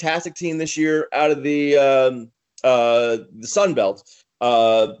a fantastic team this year out of the Sun Belt.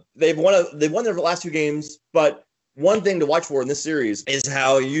 They've won their last two games, but one thing to watch for in this series is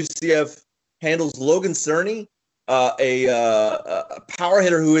how UCF handles Logan Cerny, a power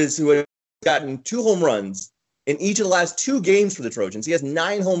hitter who has gotten 2 home runs in each of the last 2 games for the Trojans. He has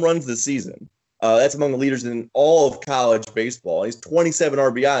 9 home runs this season. That's among the leaders in all of college baseball. He's 27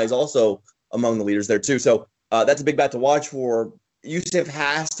 RBIs, also among the leaders there too. So that's a big bat to watch for. UCF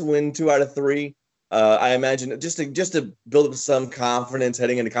has to win 2 out of 3. I imagine just to build up some confidence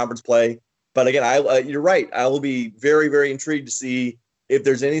heading into conference play. But again, you're right. I will be very, very intrigued to see if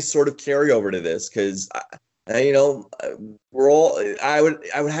there's any sort of carryover to this, because I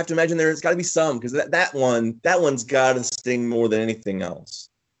would have to imagine there's got to be some, because that one's got to sting more than anything else.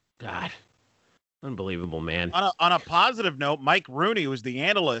 God, unbelievable, man. On a positive note, Mike Rooney, who was the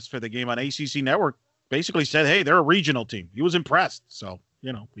analyst for the game on ACC Network, basically said, "Hey, they're a regional team." He was impressed, so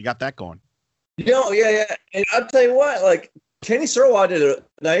we got that going. Yeah. And I'll tell you what, like Kenny Sirwa did a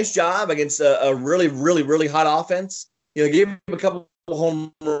nice job against a really, really, really hot offense. Gave him a couple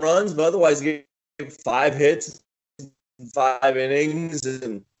home runs, but otherwise gave him 5 hits, 5 innings,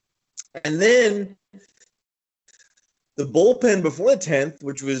 and then the bullpen before the 10th,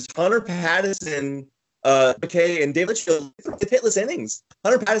 which was Hunter Patterson, McKay, and David Litchfield, hitless innings.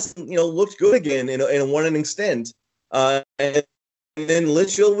 Hunter Patterson, looked good again in a 1-inning stint. And then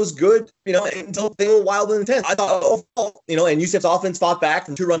Litchfield was good, until they were wild in the 10th. I thought overall, and UCF's offense fought back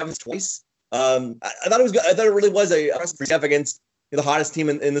from 2 runs twice. I thought it was good. I thought it really was a step against the hottest team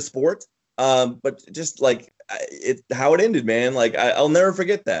in the sport. But just like how it ended, man. Like I'll never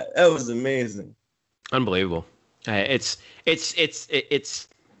forget that. That was amazing. Unbelievable. It's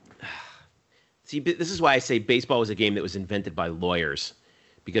see, this is why I say baseball was a game that was invented by lawyers,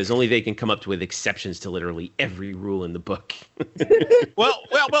 because only they can come up with exceptions to literally every rule in the book. well,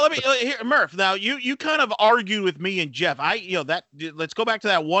 let me here, Murph. Now you kind of argued with me and Jeff. Let's go back to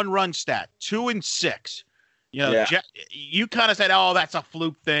that 1-run stat, 2 and 6. Jeff, you kind of said, "Oh, that's a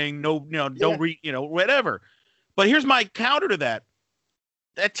fluke thing." No, whatever. But here's my counter to that.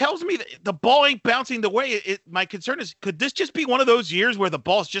 That tells me that the ball ain't bouncing the way my concern is, could this just be one of those years where the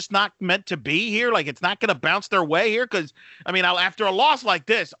ball's just not meant to be here? Like it's not going to bounce their way here? Because, after a loss like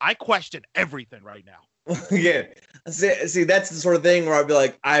this, I question everything right now. Yeah. See, that's the sort of thing where I'd be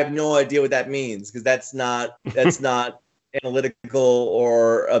like, I have no idea what that means, because that's not analytical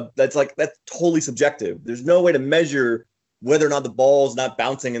or that's totally subjective. There's no way to measure whether or not the ball's not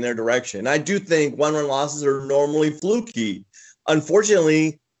bouncing in their direction. I do think 1-run losses are normally fluky.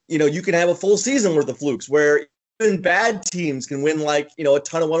 Unfortunately, you can have a full season worth of flukes where even bad teams can win a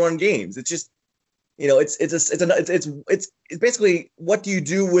ton of 1-run games. It's just, it's basically, what do you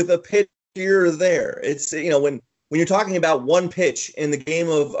do with a pitch here or there? It's, when you're talking about one pitch in the game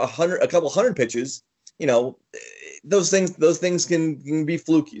of a couple hundred pitches, those things can be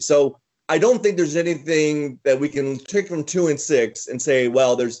fluky. So I don't think there's anything that we can take from 2 and 6 and say,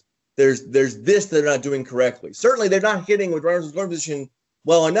 well, there's this they're not doing correctly. Certainly, they're not hitting with runners in scoring position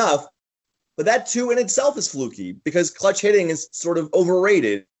well enough, but that too in itself is fluky because clutch hitting is sort of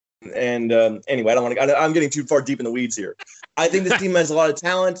overrated. And anyway, I'm getting too far deep in the weeds here. I think this team has a lot of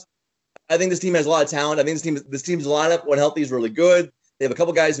talent. I think this team's lineup when healthy is really good. They have a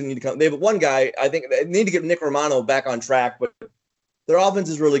couple guys who need to come. They have one guy. I think they need to get Nick Romano back on track, but their offense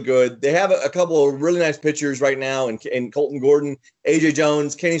is really good. They have a couple of really nice pitchers right now, and Colton Gordon, AJ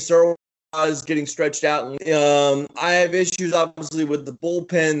Jones, Kenny Sirwa is getting stretched out. I have issues obviously with the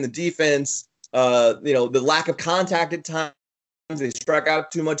bullpen, the defense, the lack of contact at times. They struck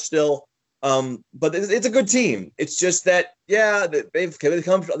out too much still. But it's a good team. It's just that, they've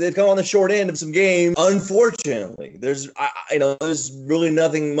come on the short end of some games. Unfortunately, there's really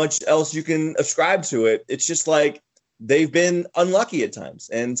nothing much else you can ascribe to it. It's just like they've been unlucky at times,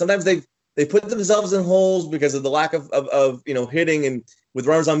 and sometimes they put themselves in holes because of the lack of hitting and with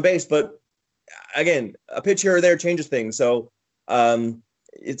runners on base. But again, a pitch here or there changes things. So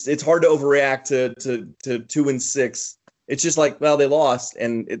it's hard to overreact to 2 and 6. It's just like, well, they lost,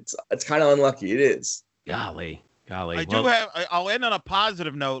 and it's kind of unlucky. It is. Golly. I'll end on a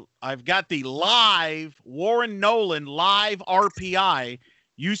positive note. I've got the live Warren Nolan live RPI.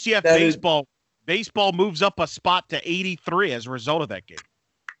 UCF baseball moves up a spot to 83 as a result of that game.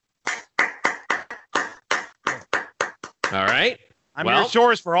 All right. I'm your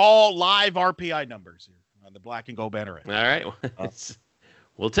source for all live RPI numbers here on the Black and Gold Banneret. All right.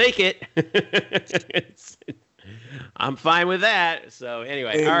 We'll take it. I'm fine with that. So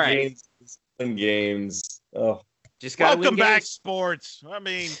anyway, all right. Games. Oh, just got welcome back, sports.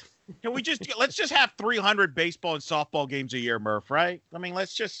 Can we let's just have 300 baseball and softball games a year, Murph? Right?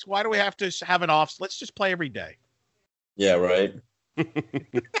 Why do we have to have an off? Let's just play every day. Yeah, right. All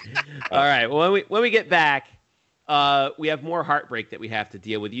right. Well, when we get back, we have more heartbreak that we have to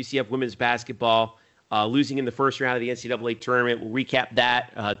deal with. UCF women's basketball losing in the first round of the NCAA tournament. We'll recap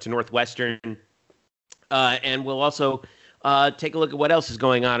that to Northwestern. And we'll also take a look at what else is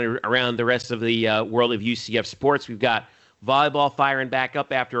going on around the rest of the world of UCF sports. We've got volleyball firing back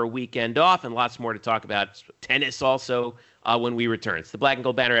up after a weekend off, and lots more to talk about. Tennis also when we return. It's the Black and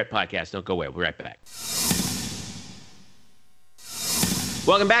Gold Banneret podcast. Don't go away. We'll be right back.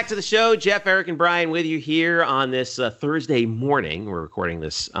 Welcome back to the show. Jeff, Eric, and Brian with you here on this Thursday morning. We're recording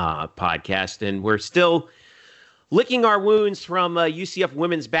this podcast, and we're still licking our wounds from UCF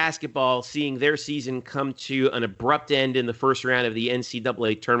women's basketball, seeing their season come to an abrupt end in the first round of the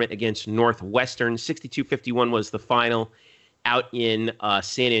NCAA tournament against Northwestern. 62-51 was the final out in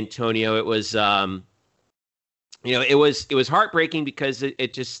San Antonio. It was, it was heartbreaking because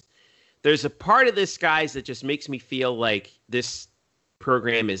it just there's a part of this, guys, that just makes me feel like this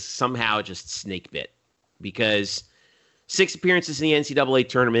program is somehow just snake bit, because 6 appearances in the NCAA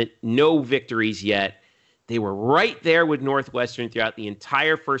tournament, no victories yet. They were right there with Northwestern throughout the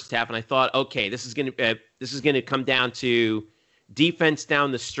entire first half, and I thought, okay, this is going to come down to defense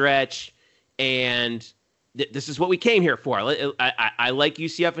down the stretch, and this is what we came here for. I like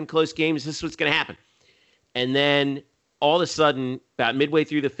UCF in close games. This is what's going to happen. And then all of a sudden, about midway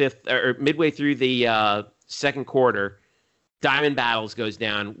through the second quarter, Diamond Battles goes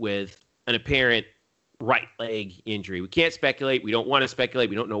down with an apparent right leg injury. We can't speculate. We don't want to speculate.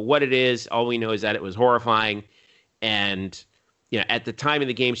 We don't know what it is. All we know is that it was horrifying. And at the time of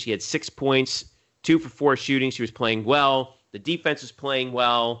the game, she had 6 points, 2 for 4 shooting. She was playing well. The defense was playing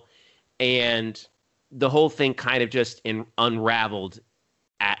well. And the whole thing kind of just unraveled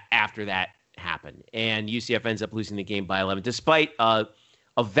after that happened. And UCF ends up losing the game by 11, despite a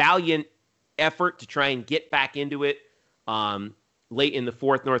valiant effort to try and get back into it. Late in the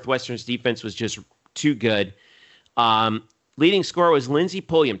fourth, Northwestern's defense was just too good. Leading scorer was Lindsey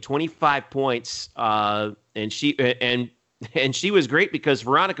Pulliam, 25 points. And she was great because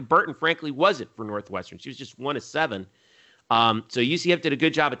Veronica Burton, frankly, wasn't for Northwestern. She was just 1 of 7. So UCF did a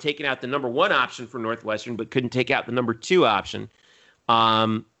good job of taking out the number 1 option for Northwestern, but couldn't take out the number 2 option.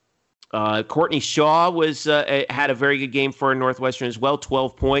 Courtney Shaw had a very good game for Northwestern as well,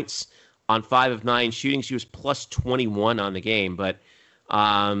 12 points on 5 of 9 shooting. She was plus 21 on the game, but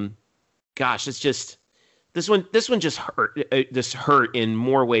gosh, it's just this one just hurt. This hurt in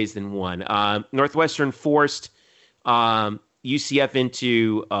more ways than one. Northwestern forced UCF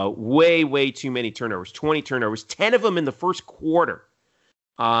into way too many turnovers, 20 turnovers, 10 of them in the first quarter,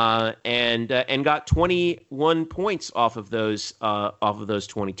 and got 21 points off of those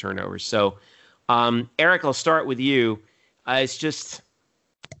 20 turnovers. So, Eric, I'll start with you. It's just,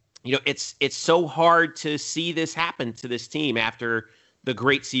 it's so hard to see this happen to this team after the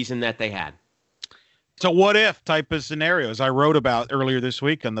great season that they had. It's a what if type of scenarios I wrote about earlier this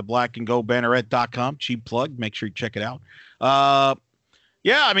week on the blackandgoldbanneret.com. Cheap plug. Make sure you check it out.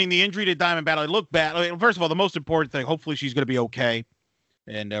 Yeah, I mean, the injury to Diamond Battle, it looked bad. I mean, first of all, the most important thing, hopefully she's going to be okay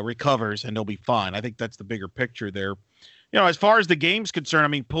and recovers and they'll be fine. I think that's the bigger picture there. As far as the game's concerned, I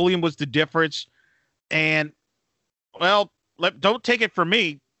mean, Pulliam was the difference. And, well, don't take it from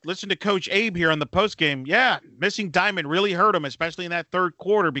me. Listen to Coach Abe here on the postgame. Yeah, missing Diamond really hurt him, especially in that third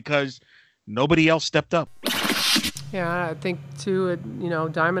quarter, because nobody else stepped up. Yeah, I think, too,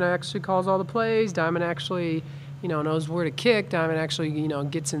 Diamond actually calls all the plays. Diamond actually, knows where to kick. Diamond actually,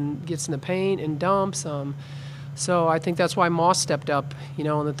 gets in the paint and dumps. So I think that's why Moss stepped up, in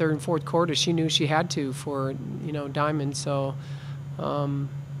the third and fourth quarter. She knew she had to for, Diamond. So, I'm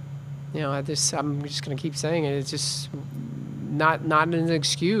just going to keep saying it. It's just not an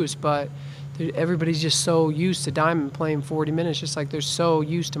excuse, but everybody's just so used to Diamond playing 40 minutes, just like they're so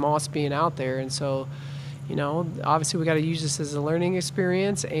used to Moss being out there. And so, obviously we got to use this as a learning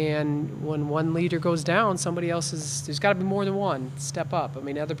experience. And when one leader goes down, somebody else there's got to be more than one step up. I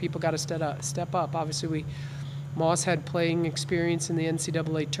mean, other people got to step up. Obviously, Moss had playing experience in the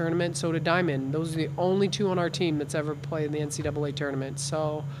NCAA tournament, so did Diamond. Those are the only 2 on our team that's ever played in the NCAA tournament.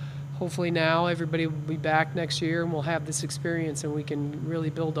 So hopefully now everybody will be back next year and we'll have this experience and we can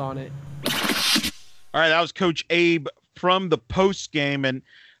really build on it. All right, that was Coach Abe from the post game, and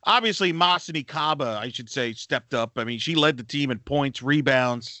obviously Masani Kaba, I should say, stepped up. I mean, she led the team in points,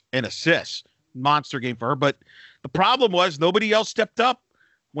 rebounds, and assists. Monster game for her. But the problem was nobody else stepped up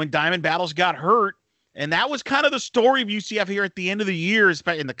when Diamond Battles got hurt, and that was kind of the story of UCF here at the end of the year,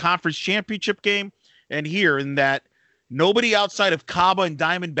 in the conference championship game, and here in that nobody outside of Kaba and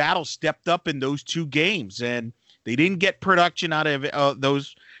Diamond Battles stepped up in those 2 games, and they didn't get production out of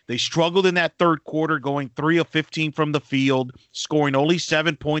those. They struggled in that third quarter, going 3 of 15 from the field, scoring only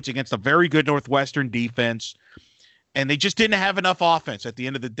 7 points against a very good Northwestern defense. And they just didn't have enough offense at the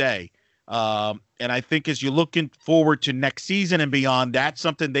end of the day. And I think as you're looking forward to next season and beyond, that's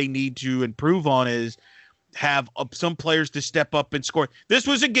something they need to improve on, is have some players to step up and score. This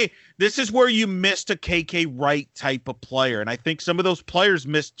was a game. This is where you missed a KK Wright type of player. And I think some of those players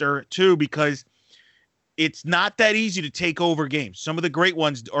missed her too, because it's not that easy to take over games. Some of the great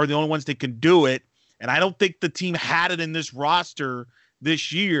ones are the only ones that can do it. And I don't think the team had it in this roster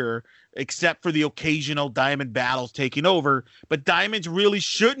this year, except for the occasional Diamond Battles taking over. But Diamonds really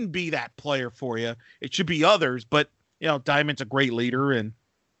shouldn't be that player for you. It should be others. But, Diamond's a great leader, and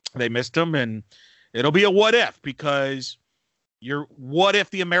they missed him. And it'll be a what if, because what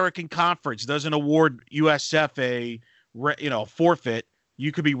if the American Conference doesn't award USF a forfeit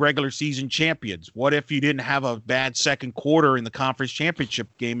you could be regular season champions? What if you didn't have a bad second quarter in the conference championship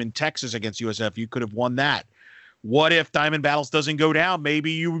game in Texas against USF? You could have won that. What if Diamond Battles doesn't go down? Maybe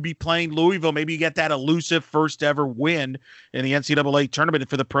you would be playing Louisville. Maybe you get that elusive first ever win in the NCAA tournament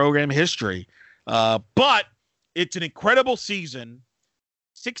for the program history. But it's an incredible season,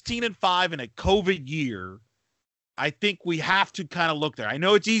 16-5 in a COVID year. I think we have to kind of look there. I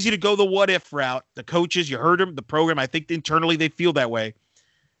know it's easy to go the what if route. The coaches, you heard them, the program, I think internally they feel that way.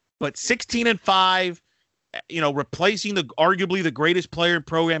 But 16-5, replacing arguably the greatest player in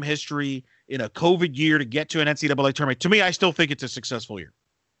program history in a COVID year to get to an NCAA tournament. To me, I still think it's a successful year.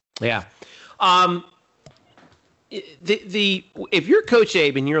 Yeah. If you're Coach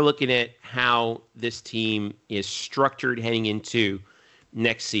Abe and you're looking at how this team is structured heading into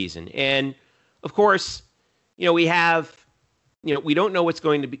next season, and of course, we don't know what's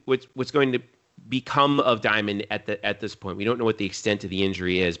going to become of Diamond at this point. We don't know what the extent of the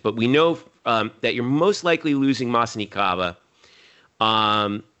injury is, but we know that you're most likely losing Masani Kaba.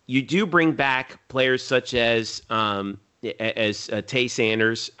 You do bring back players such as Tay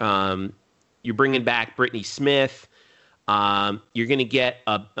Sanders. You're bringing back Brittany Smith. You're going to get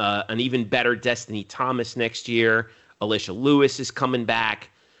an even better Destiny Thomas next year. Alicia Lewis is coming back.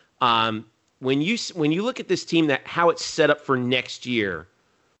 When you look at this team, how it's set up for next year,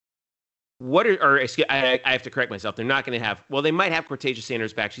 I have to correct myself. They're not going to have. Well, they might have Cortasia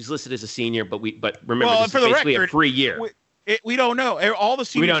Sanders back. She's listed as a senior, but remember, this is basically a free year. We don't know. All the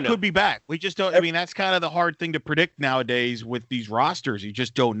seniors could be back. We just don't. I mean, that's kind of the hard thing to predict nowadays with these rosters. You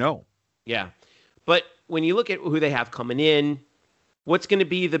just don't know. Yeah, but when you look at who they have coming in, what's going to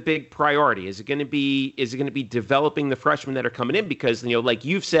be the big priority? Is it going to be developing the freshmen that are coming in? Because like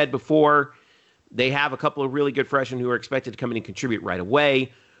you've said before, they have a couple of really good freshmen who are expected to come in and contribute right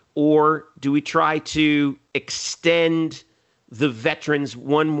away. Or do we try to extend the veterans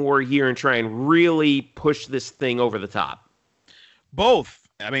one more year and try and really push this thing over the top? Both.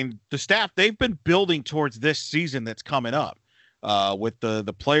 I mean, the staff, they've been building towards this season that's coming up with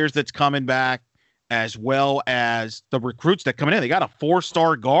the players that's coming back, as well as the recruits that coming in. They got a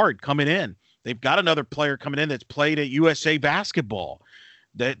 4-star guard coming in. They've got another player coming in that's played at USA Basketball.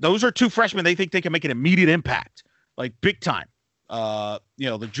 Those are two freshmen. They think they can make an immediate impact, like big time. The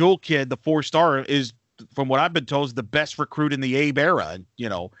Jewel kid, the 4-star, is, from what I've been told, is the best recruit in the Abe era. And,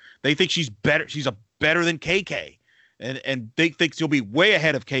 they think she's better. She's better than KK. And they think she'll be way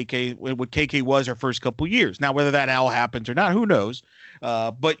ahead of KK, what KK was her first couple years. Now, whether that all happens or not, who knows?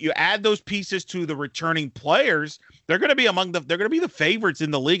 But you add those pieces to the returning players, they're going to be the favorites in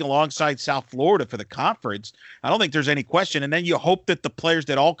the league alongside South Florida for the conference. I don't think there's any question. And then you hope that the players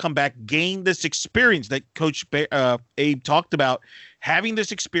that all come back gain this experience that Coach Abe talked about, having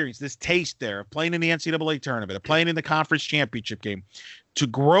this experience, this taste there of playing in the NCAA tournament, of playing in the conference championship game, to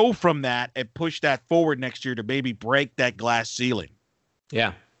grow from that and push that forward next year to maybe break that glass ceiling.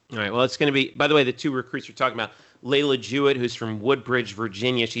 Yeah. All right. Well, it's going to be, by the way, the two recruits we're talking about, Layla Jewett, who's from Woodbridge,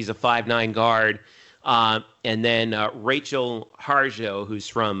 Virginia. She's a 5'9" guard. And then Rachel Harjo, who's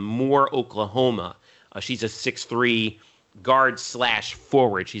from Moore, Oklahoma. She's a 6'3"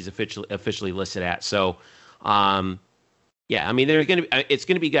 guard/forward. She's officially listed at. So, yeah, I mean, it's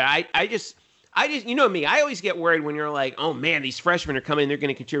going to be good. I just, you know me, I always get worried when you're like, oh man, these freshmen are coming, they're going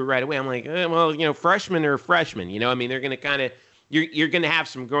to contribute right away. I'm like, well, freshmen are freshmen. I mean, they're going to kind of, you're going to have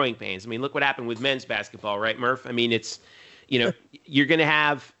some growing pains. I mean, look what happened with men's basketball, right, Murph? I mean, it's, you're going to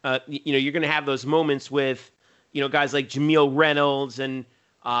have, you're going to have those moments with, guys like Jameel Reynolds and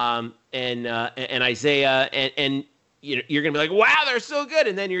Isaiah, and you're going to be like, wow, they're so good.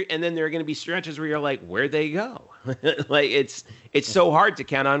 And then there are going to be stretches where you're like, where'd they go? Like, it's so hard to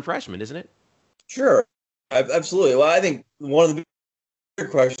count on freshmen, isn't it? Sure. Absolutely. Well, I think one of the bigger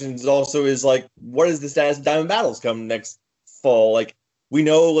questions also is, like, what is the status of Diamond Battles come next fall? Like, we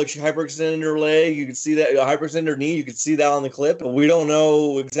know, like, she hyperextended her leg. You can see that, hyperextended her knee. You can see that on the clip. But we don't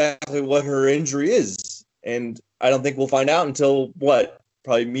know exactly what her injury is. And I don't think we'll find out until,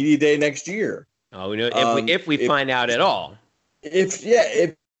 probably media day next year. Oh, if we find out at all. If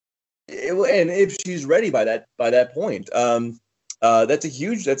she's ready by that point. That's a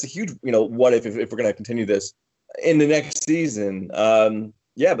huge, what if we're going to continue this in the next season.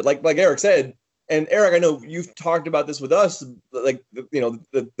 But like Eric said, and Eric, I know you've talked about this with us, like,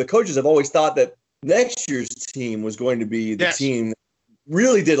 the coaches have always thought that next year's team was going to be the team that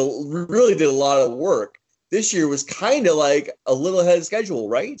really did a lot of work. This year was kind of like a little ahead of schedule,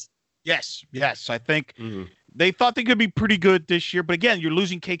 right? Yes. I think they thought they could be pretty good this year, but again, you're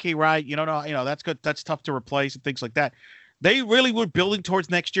losing KK Wright. That's good. That's tough to replace and things like that. they really were building towards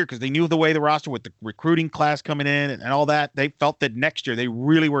next year because they knew the way the roster with the recruiting class coming in and all that. They felt that next year they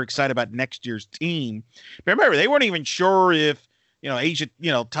really were excited about next year's team. But remember, they weren't even sure if Asia,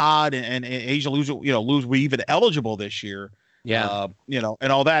 Todd and Asia Luz were even eligible this year. Yeah,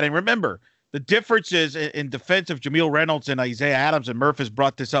 and all that. And remember, the difference is in defense of Jameel Reynolds and Isaiah Adams, and Murph has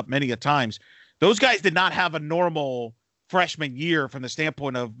brought this up many a times. Those guys did not have a normal freshman year from the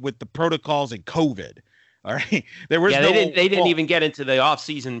standpoint of with the protocols and COVID. All right, there was they didn't even get into the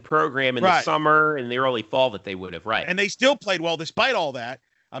off-season program in the summer and the early fall that they would have, right? And they still played well despite all that.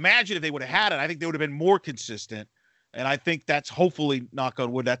 Imagine if they would have had it. I think they would have been more consistent. And I think that's hopefully, knock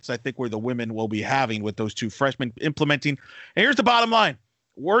on wood, that's I think where the women will be having with those two freshmen implementing. And here's the bottom line: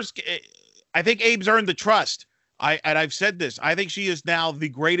 I think Abe's earned the trust. I've said this. I think she is now the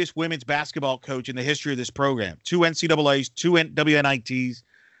greatest women's basketball coach in the history of this program. 2 NCAAs, 2 WNITs.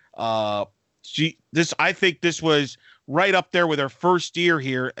 I think this was right up there with her first year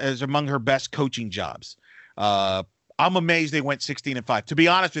here as among her best coaching jobs. I'm amazed they went 16-5. To be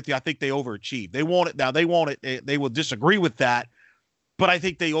honest with you, I think they overachieved. They want it now. They want it. They will disagree with that, but I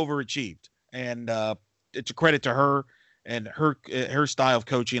think they overachieved, and it's a credit to her and her style of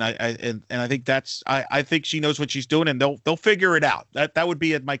coaching. I think I think she knows what she's doing, and they'll figure it out. That would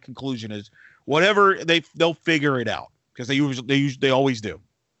be my conclusion is whatever they'll figure it out because they always do.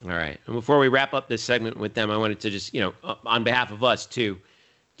 All right. And before we wrap up this segment with them, I wanted to just, on behalf of us too,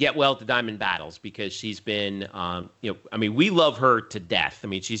 get well to Diamond Battles because she's been, we love her to death. I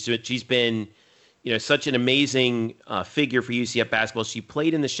mean, she's been, such an amazing figure for UCF basketball. She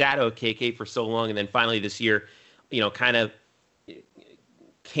played in the shadow of KK for so long. And then finally this year, kind of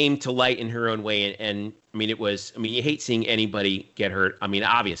came to light in her own way. And you hate seeing anybody get hurt. I mean,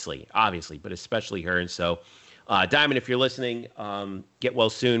 obviously, but especially her. And so, Diamond, if you're listening, get well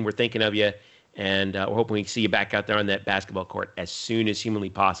soon. We're thinking of you, and we're hoping we can see you back out there on that basketball court as soon as humanly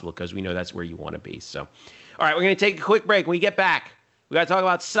possible because we know that's where you want to be. So, all right, we're going to take a quick break. When we get back, we got to talk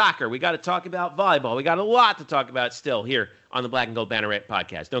about soccer. We got to talk about volleyball. We got a lot to talk about still here on the Black and Gold Banneret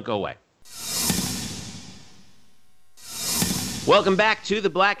podcast. Don't go away. Welcome back to the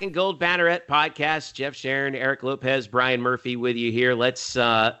Black and Gold Banneret podcast. Jeff Sharon, Eric Lopez, Brian Murphy with you here. Let's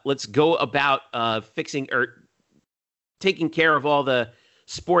go about fixing or taking care of all the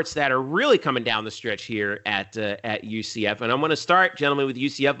sports that are really coming down the stretch here at UCF. And I'm going to start, gentlemen, with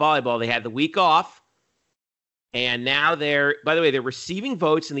UCF volleyball. They had the week off, and now they're receiving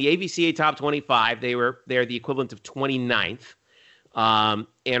votes in the AVCA Top 25. They're the equivalent of 29th.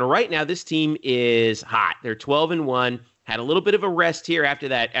 And right now, this team is hot. They're 12-1. Had a little bit of a rest here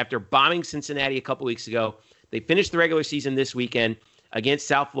after bombing Cincinnati a couple weeks ago. They finished the regular season this weekend against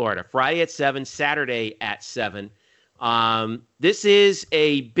South Florida. Friday at 7, Saturday at 7. This is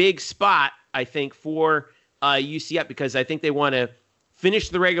a big spot, I think, for UCF because I think they want to finish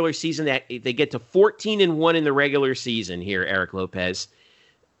the regular season. That they get to 14-1 in the regular season here, Eric Lopez.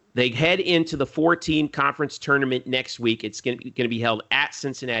 They head into the 14 conference tournament next week. It's going to be held at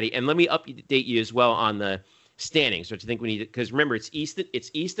Cincinnati. And let me update you as well on the standings, which I think we need because remember it's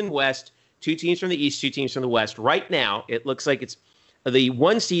East and West. 2 teams from the East, 2 teams from the West. Right now, it looks like it's the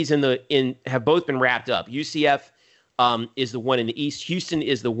one season have both been wrapped up. UCF is the one in the East. Houston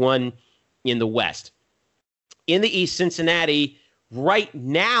is the one in the West. In the East, Cincinnati right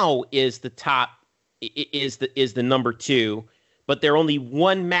now is the top, is the number 2, but they're only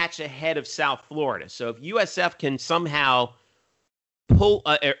one match ahead of South Florida. So if USF can somehow pull,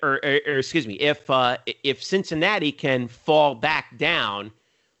 if Cincinnati can fall back down,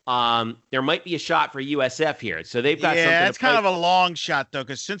 there might be a shot for USF here. So they've got something. Yeah, it's kind of a long shot though,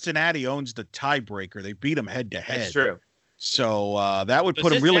 because Cincinnati owns the tiebreaker. They beat them head to head. That's true. So that would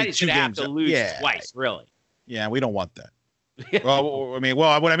put them really 2 games. Have to lose twice, really. Yeah, we don't want that.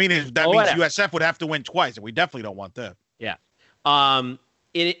 What I mean is that means USF would have to win twice, and we definitely don't want that. Yeah.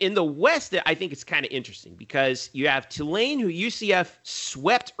 In the West, I think it's kind of interesting because you have Tulane, who UCF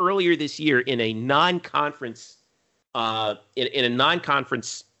swept earlier this year in a non-conference in a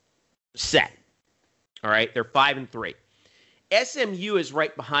non-conference set. All right, they're 5-3. SMU is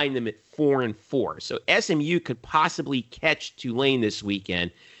right behind them at 4-4. So SMU could possibly catch Tulane this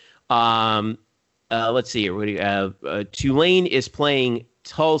weekend. Let's see here. Tulane is playing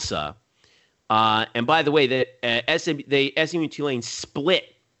Tulsa. And by the way, SMU and Tulane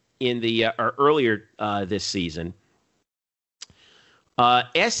split in the earlier this season.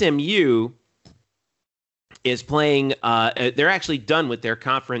 SMU is playing. They're actually done with their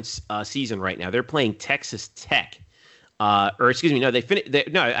conference season right now. They're playing Texas Tech. I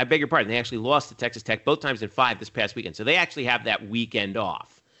beg your pardon. They actually lost to Texas Tech both times in 5 this past weekend. So they actually have that weekend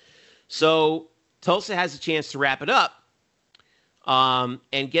off. So Tulsa has a chance to wrap it up.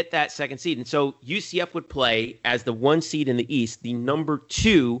 and get that second seed. And so UCF would play as the 1 seed in the East, the number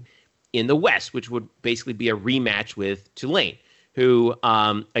 2 in the West, which would basically be a rematch with Tulane, who,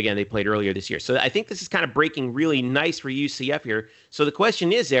 again, they played earlier this year. So I think this is kind of breaking really nice for UCF here. So the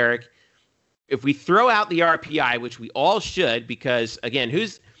question is, Eric, if we throw out the RPI, which we all should, because, again,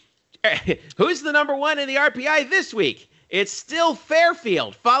 who's the number 1 in the RPI this week? It's still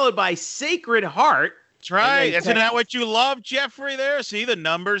Fairfield, followed by Sacred Heart. That's right. Isn't that what you love, Jeffrey, there? See, the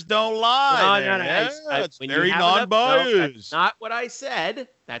numbers don't lie. No. It's very non-biased. That's not what I said.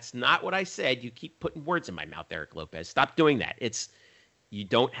 That's not what I said. You keep putting words in my mouth, Eric Lopez. Stop doing that. You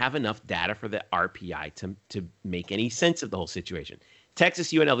don't have enough data for the RPI to make any sense of the whole situation.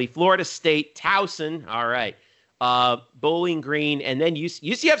 Texas, UNLV, Florida State, Towson. All right. Bowling Green, and then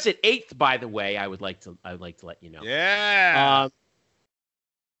UCF's at 8th, by the way. I would like to let you know. Yeah.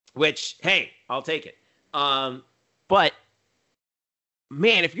 Which, hey, I'll take it. But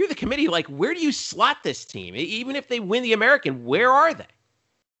man, if you're the committee, like, where do you slot this team? Even if they win the American, where are they?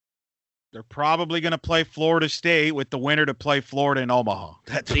 They're probably going to play Florida State with the winner to play Florida in Omaha.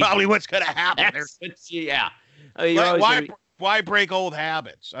 That's probably what's going to happen. Yeah. I mean, why break old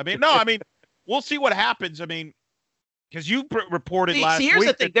habits? I mean, we'll see what happens. I mean, because you reported last week. Here's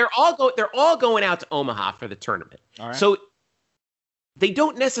the thing: they're all going out to Omaha for the tournament. All right. So they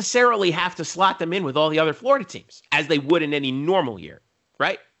don't necessarily have to slot them in with all the other Florida teams as they would in any normal year,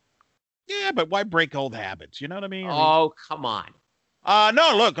 right? Yeah, but why break old habits? You know what I mean? Oh, come on.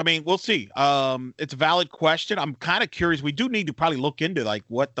 No, look, I mean, we'll see. It's a valid question. I'm kind of curious. We do need to probably look into like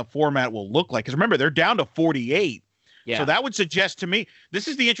what the format will look like. Because remember, they're down to 48. Yeah. So that would suggest to me, this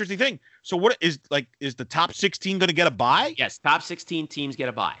is the interesting thing. So what is the top 16 going to get a bye? Yes, top 16 teams get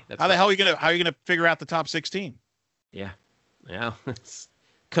a bye. How the hell are you gonna figure out the top 16? Yeah.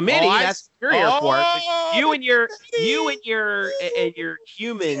 Committee, that's superior for you and your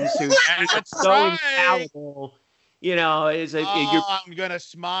humans who are so infallible. You know, I'm gonna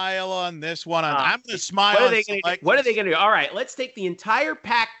smile on this one. I'm gonna smile. What are they gonna do? All right, let's take the entire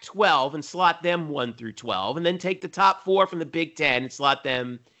Pac-12 and slot them 1 through 12, and then take the top 4 from the Big Ten and slot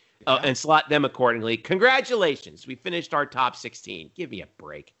them accordingly. Congratulations, we finished our top 16. Give me a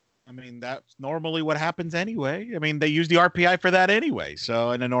break. I mean, that's normally what happens anyway. I mean, they use the RPI for that anyway.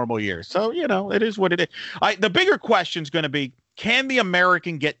 So in a normal year, so it is what it is. The bigger question is going to be: can the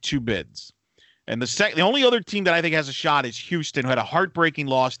American get 2 bids? And the only other team that I think has a shot is Houston, who had a heartbreaking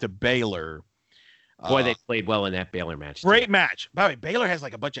loss to Baylor. Boy, they played well in that Baylor match. Great match. By the way, Baylor has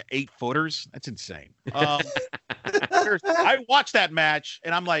like a bunch of 8-footers. That's insane. I watched that match,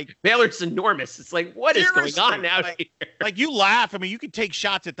 and I'm like, Baylor's enormous. It's like, what is going on now? Like you laugh. I mean, you can take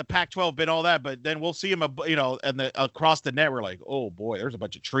shots at the Pac-12 and all that, but then we'll see them, and across the net, we're like, oh boy, there's a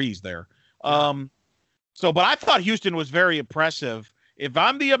bunch of trees there. But I thought Houston was very impressive. If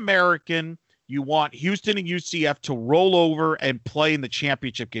I'm the American, you want Houston and UCF to roll over and play in the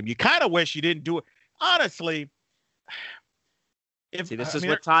championship game. You kind of wish you didn't do it. Honestly, this is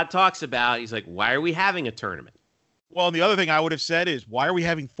what Todd talks about. He's like, why are we having a tournament? Well, and the other thing I would have said is, why are we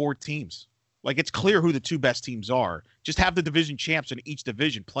having 4 teams? Like, it's clear who the 2 best teams are. Just have the division champs in each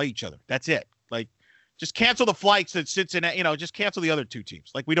division play each other. That's it. Like, just cancel the flights that Cincinnati, just cancel the other 2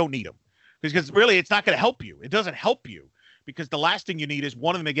 teams. Like, we don't need them. Because really, it's not going to help you. It doesn't help you. Because the last thing you need is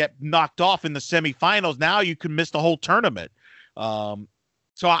one of them to get knocked off in the semifinals. Now you can miss the whole tournament.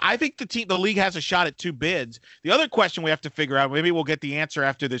 So I think the league has a shot at 2 bids. The other question we have to figure out, maybe we'll get the answer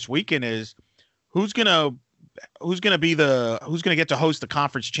after this weekend, is who's gonna get to host the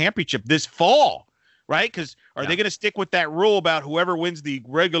conference championship this fall, right? Because are they going to stick with that rule about whoever wins the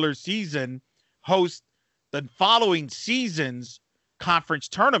regular season hosts the following season's conference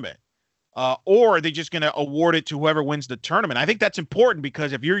tournament? Or are they just going to award it to whoever wins the tournament? I think that's important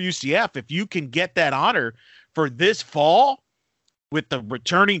because if you're UCF, if you can get that honor for this fall with the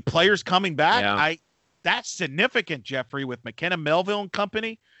returning players coming back, that's significant, Jeffrey, with McKenna Melville and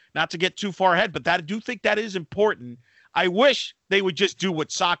company. Not to get too far ahead, but I do think that is important. I wish they would just do what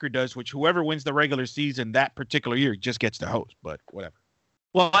soccer does, which whoever wins the regular season that particular year just gets to host, but whatever.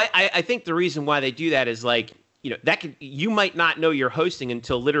 Well, I think the reason why they do that is like, you might not know you're hosting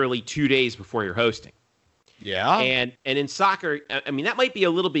until literally 2 days before you're hosting. Yeah. And in soccer, I mean, that might be a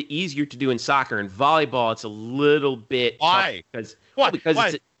little bit easier to do in soccer. In volleyball, it's a little bit why? Because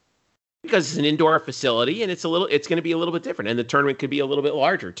it's an indoor facility and it's going to be a little bit different, and the tournament could be a little bit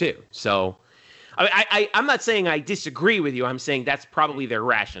larger too. So, I'm not saying I disagree with you. I'm saying that's probably their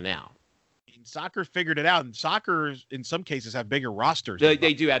rationale. Soccer figured it out, and soccer in some cases have bigger rosters.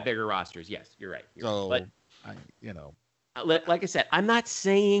 They do have bigger rosters. Yes, you're right. like I said, I'm not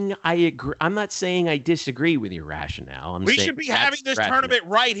saying I agree. I'm not saying I disagree with your rationale. We should be having this tournament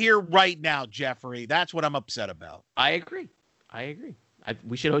right here, right now, Jeffrey. That's what I'm upset about. I agree.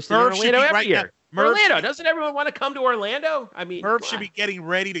 We should host it in Orlando every year. Orlando. Doesn't everyone want to come to Orlando? I mean, Murph should be getting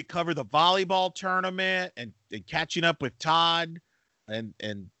ready to cover the volleyball tournament and catching up with Todd and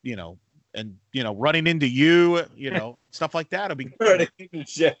running into you, stuff like that. It'll be running into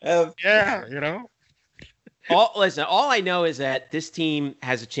Jeff. Yeah, All I know is that this team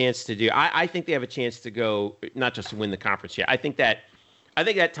has a chance to do. I think they have a chance to go, not just to win the conference yet. I think that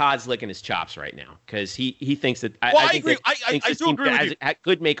Todd's licking his chops right now because he thinks that. I agree. I do agree with you.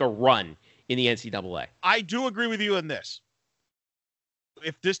 Could make a run in the NCAA. I do agree with you on this.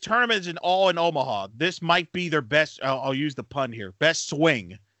 If this tournament is all in Omaha, this might be their best. I'll use the pun here. Best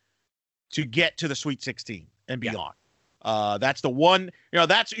swing to get to the Sweet 16 and beyond. Yeah. That's the one,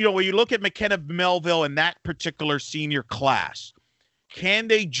 when you look at McKenna Melville in that particular senior class, can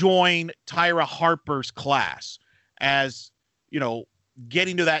they join Tyra Harper's class as,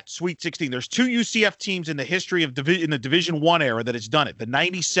 getting to that Sweet 16? There's 2 UCF teams in the history of in the Division I era that has done it. The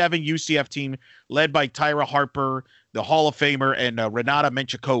 97 UCF team led by Tyra Harper, the Hall of Famer, and Renata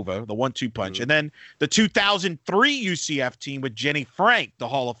Menchikova, the 1-2 punch. Mm-hmm. And then the 2003 UCF team with Jenny Frank, the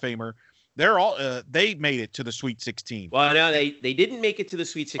Hall of Famer. They're all they made it to the Sweet 16. Well, no, they didn't make it to the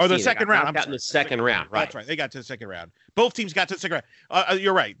Sweet 16. Or the second round. I'm in the second round, right? That's right. They got to the second round. Both teams got to the second round.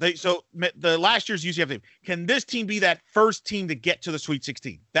 You're right. So the last year's UCF team, can this team be that first team to get to the Sweet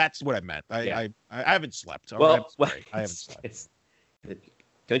 16? That's what I meant. I haven't slept. Well, I haven't slept.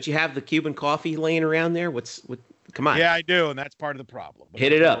 Don't you have the Cuban coffee laying around there? Come on. Yeah, I do, and that's part of the problem.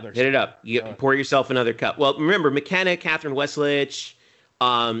 Hit it up. You pour yourself another cup. Well, remember, McKenna, Catherine Westlich,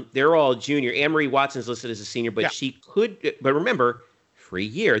 they're all junior. Anne-Marie Watson's listed as a senior, but she could. But remember, for a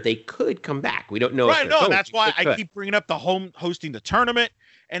year, they could come back. We don't know. Right, no, that's why I keep bringing up the hosting the tournament.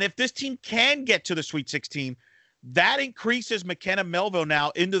 And if this team can get to the Sweet 16, that increases McKenna Melville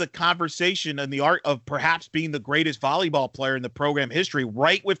now into the conversation and the art of perhaps being the greatest volleyball player in the program history,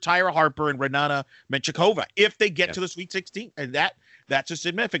 right with Tyra Harper and Renata Menchikova, if they get to the Sweet 16. And that's a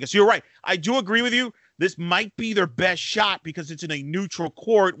significance. You're right. I do agree with you. This might be their best shot because it's in a neutral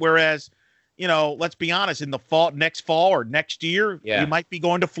court, whereas, let's be honest, in the next fall or next year, you might be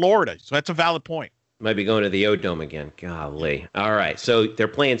going to Florida. So that's a valid point. Might be going to the O-Dome again. Golly. All right. So they're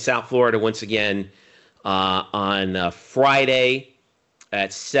playing South Florida once again on Friday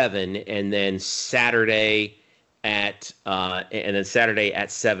at 7, and then Saturday at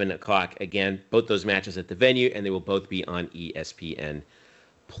 7 o'clock again. Both those matches at the venue, and they will both be on ESPN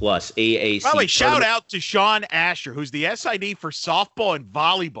Plus. AAC. Probably shout out to Sean Asher, who's the SID for softball and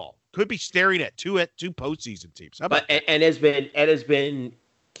volleyball. Could be staring at two postseason teams. And has been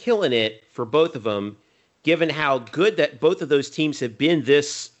killing it for both of them, given how good that both of those teams have been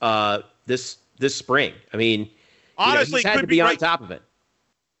this spring. I mean, honestly, he's had to be on top of it.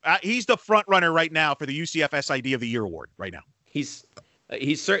 He's the front runner right now for the UCF SID of the Year award right now. He's the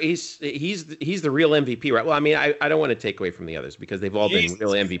real MVP, right? Well, I mean, I don't want to take away from the others because they've all been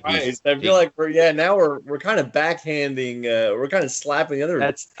real MVPs. Christ. I feel like now we're kind of backhanding, we're kind of slapping the other.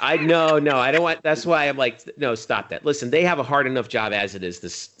 I don't want. That's why I'm like, no, stop that. Listen, they have a hard enough job as it is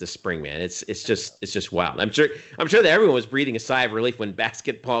this spring, man. It's just wild. I'm sure that everyone was breathing a sigh of relief when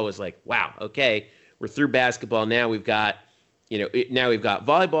basketball was like, wow, okay, we're through basketball. Now we've got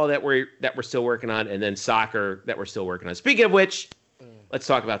volleyball that we're still working on, and then soccer that we're still working on. Speaking of which, let's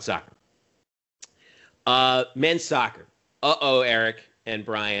talk about soccer. Men's soccer. Eric and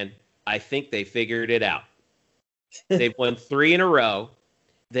Brian, I think they figured it out. They've won 3 in a row.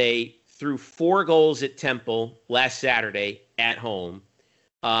 They threw 4 goals at Temple last Saturday at home.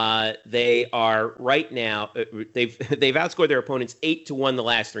 They are right now. They've outscored their opponents 8-1 the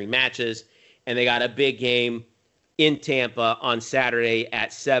last 3 matches, and they got a big game in Tampa on Saturday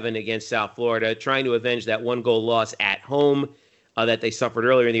at 7 against South Florida, trying to avenge that 1-goal loss at home that they suffered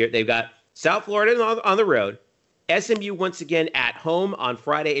earlier in the year. They've got South Florida on the road, SMU once again at home on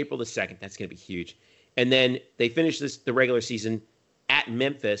Friday, April the 2nd. That's going to be huge. And then they finish the regular season at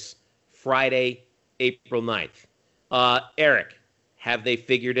Memphis Friday, April 9th. Eric, have they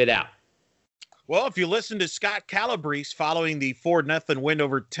figured it out? Well, if you listen to Scott Calabrese following the 4-0 win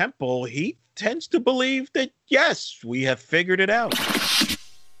over Temple, he tends to believe that, yes, we have figured it out.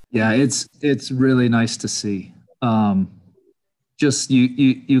 Yeah, it's really nice to see. Just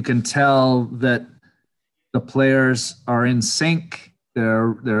you can tell that the players are in sync.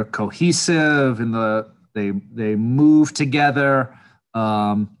 They're cohesive and they move together.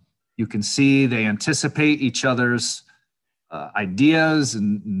 You can see they anticipate each other's ideas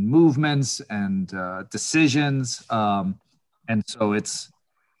and movements and decisions. And so it's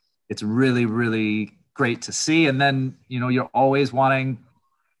really, really great to see. And then, you're always wanting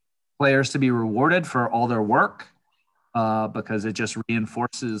players to be rewarded for all their work, because it just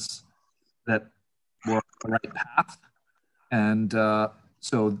reinforces that we're on the right path. And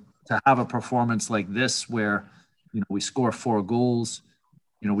so to have a performance like this where, we score 4 goals,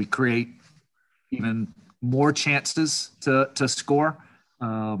 we create even more chances to score,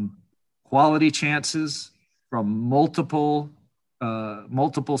 quality chances from multiple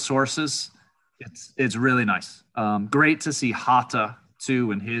sources. It's really nice. Great to see Hata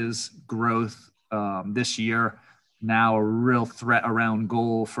too, and his growth this year. Now a real threat around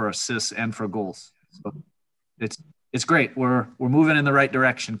goal for assists and for goals. So it's great. We're moving in the right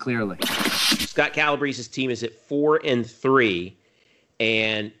direction, clearly. Scott Calabrese's team is at 4-3,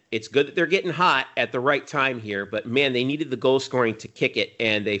 and it's good that they're getting hot at the right time here. But man, they needed the goal scoring to kick it,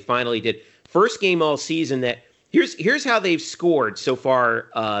 and they finally did. First game all season that here's how they've scored so far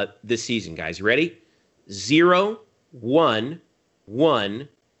this season, guys. You ready? 0, 1, 1,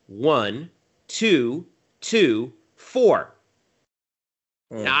 1, 2, 2, 4.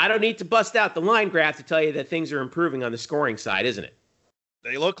 Now, I don't need to bust out the line graph to tell you that things are improving on the scoring side, isn't it?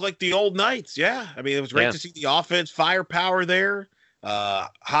 They look like the old Knights, yeah. I mean, it was great to see the offense firepower there.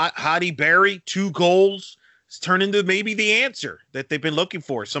 Hottie Berry, 2 goals. It's turned into maybe the answer that they've been looking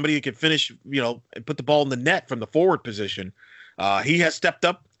for. Somebody who can finish, and put the ball in the net from the forward position. He has stepped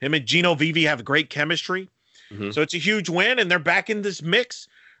up. Him and Gino Vivi have great chemistry. Mm-hmm. So it's a huge win, and they're back in this mix.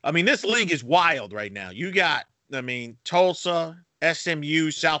 I mean, this league is wild right now. You got, Tulsa,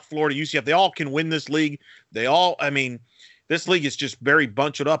 SMU, South Florida, UCF. They all can win this league. This league is just very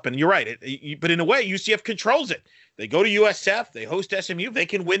bunched up. And you're right. But in a way, UCF controls it. They go to USF. They host SMU. They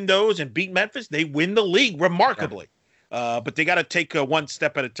can win those and beat Memphis. They win the league remarkably. Yeah. But they got to take one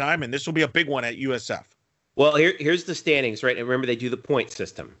step at a time, and this will be a big one at USF. Well, here's the standings, right? And remember, they do the point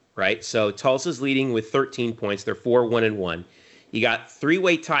system, right? So Tulsa's leading with 13 points. They're 4-1-1. You got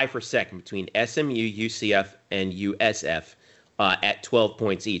 3-way tie for second between SMU, UCF, and USF at 12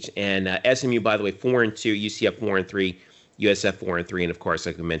 points each. And SMU, by the way, 4-2, UCF 4-3, USF 4-3, and of course,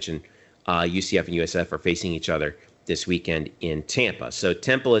 like we mentioned, UCF and USF are facing each other this weekend in Tampa. So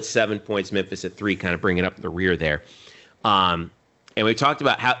Temple at 7 points, Memphis at 3, kind of bringing up the rear there. And we talked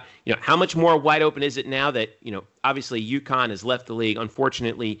about how much more wide open is it now that, obviously UConn has left the league.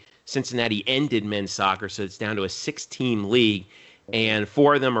 Unfortunately, Cincinnati ended men's soccer, so it's down to a 6-team league, and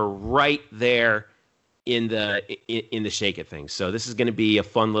 4 of them are right there in the shake of things. So this is going to be a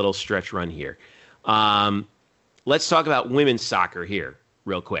fun little stretch run here. Let's talk about women's soccer here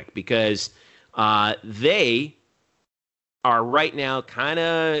real quick, because they are right now kind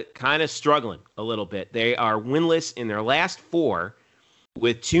of struggling a little bit. They are winless in their last 4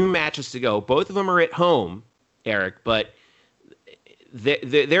 with 2 matches to go. Both of them are at home, Eric, but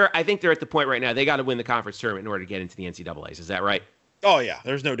I think they're at the point right now they got to win the conference tournament in order to get into the NCAAs. Is that right? Oh, yeah,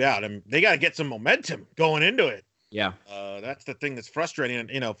 there's no doubt. I mean, they got to get some momentum going into it. Yeah. That's the thing that's frustrating,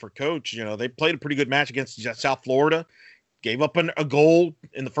 for Coach. They played a pretty good match against South Florida, gave up a goal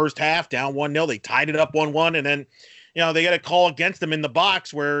in the first half, down 1-0. They tied it up 1-1, and then, they got a call against them in the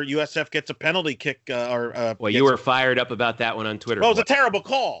box where USF gets a penalty kick. Well, you were fired up about that one on Twitter. Well, it was a terrible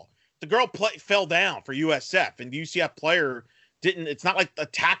call. The girl fell down for USF, and the UCF player didn't. It's not like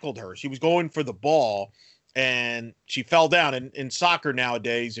tackled her. She was going for the ball, and she fell down. And in soccer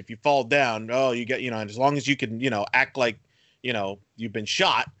nowadays, if you fall down, you get, and as long as you can, act like, you've been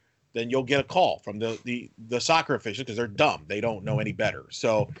shot, then you'll get a call from the soccer officials because they're dumb. They don't know any better.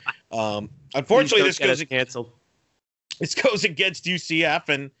 So, unfortunately, this goes canceled. This goes against UCF,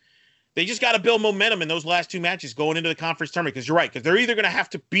 and they just got to build momentum in those last 2 matches going into the conference tournament. Because you're right, because they're either going to have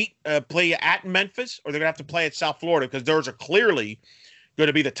to play at Memphis or they're going to have to play at South Florida, because those are clearly going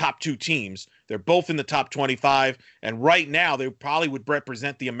to be the top 2 teams. They're both in the top 25, and right now they probably would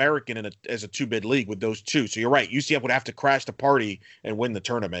represent the American as a 2-bid league with those 2. So you're right, UCF would have to crash the party and win the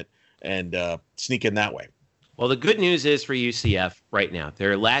tournament and sneak in that way. Well, the good news is for UCF right now,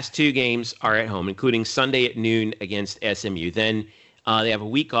 their last 2 games are at home, including Sunday at noon against SMU. Then they have a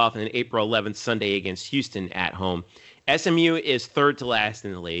week off, and then April 11th, Sunday against Houston at home. SMU is 3rd to last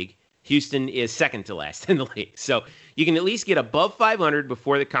in the league. Houston is 2nd to last in the league. So you can at least get above 500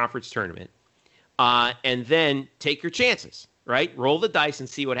 before the conference tournament, and then take your chances, right? Roll the dice and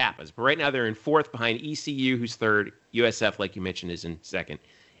see what happens. But right now they're in 4th behind ECU, who's 3rd. USF, like you mentioned, is in 2nd.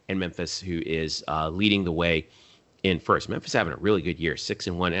 And Memphis, who is leading the way in 1st. Memphis having a really good year,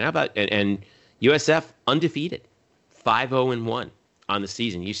 6-1. And how about and USF undefeated, 5-0-1 on the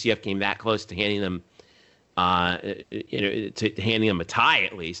season. UCF came that close to handing them, to handing them a tie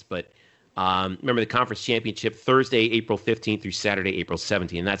at least. But Remember the conference championship Thursday, April 15th through Saturday, April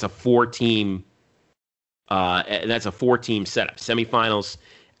 17th. And that's a four-team setup, semifinals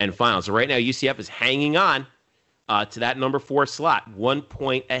and finals. So right now, UCF is hanging on to that number 4 slot, 1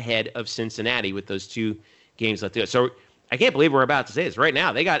 point ahead of Cincinnati with those 2 games left to go. So I can't believe we're about to say this. Right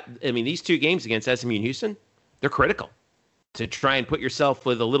now, these 2 games against SMU and Houston, they're critical to try and put yourself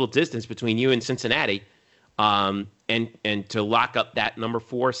with a little distance between you and Cincinnati, and to lock up that number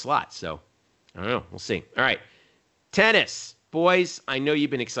 4 slot. So I don't know. We'll see. All right. Tennis. Boys, I know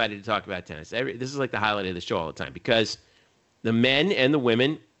you've been excited to talk about tennis. This is like the highlight of the show all the time because the men and the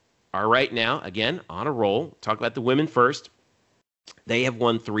women are right now, again, on a roll. Talk about the women first. They have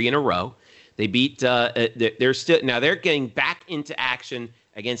won 3 in a row. They beat, they're getting back into action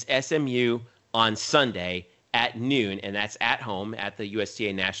against SMU on Sunday at noon, and that's at home at the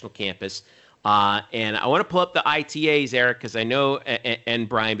USTA National Campus. And I want to pull up the ITAs, Eric, because I know, and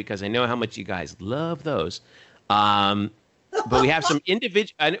Brian, because I know how much you guys love those. But we have some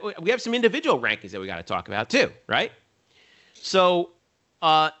individual rankings that we got to talk about too, right? So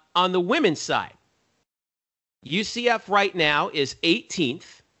on the women's side, UCF right now is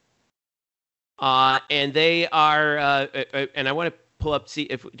 18th, and they are. And I want to pull up see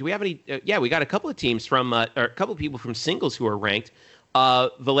if do we have any. We got a couple of teams from or a couple of people from singles who are ranked.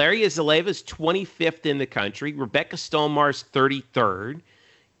 Valeria Zaleva is 25th in the country. Rebecca Stolmar's 33rd.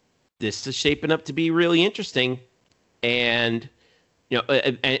 This is shaping up to be really interesting. And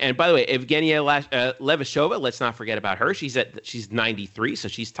and by the way, Evgenia Levashova, let's not forget about her. She's 93, so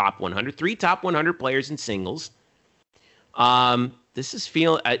she's top 100. 3 top 100 players in singles. This is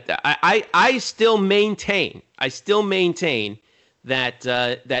feeling. I still maintain that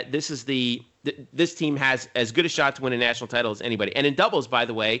this is this team has as good a shot to win a national title as anybody. And in doubles, by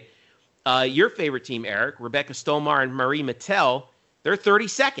the way, your favorite team, Eric, Rebecca Stolmar and Marie Mattel, they're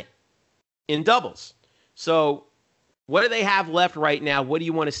 32nd in doubles. So what do they have left right now? What do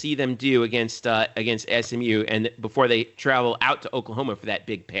you want to see them do against SMU and before they travel out to Oklahoma for that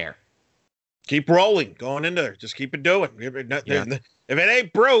big pair? Keep rolling, going in there. Just keep it doing. If it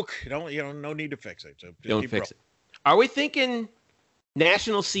ain't broke, no need to fix it. So don't fix it. Are we thinking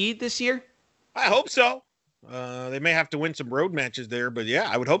national seed this year? I hope so. They may have to win some road matches there, but yeah,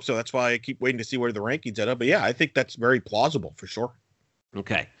 I would hope so. That's why I keep waiting to see where the rankings end up. But yeah, I think that's very plausible for sure.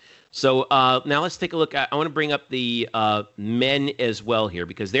 Okay. So now let's take a look. I want to bring up the men as well here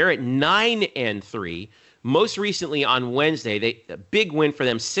because they're at 9-3. Most recently on Wednesday, a big win for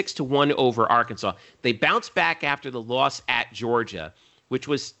them, 6-1 over Arkansas. They bounced back after the loss at Georgia, which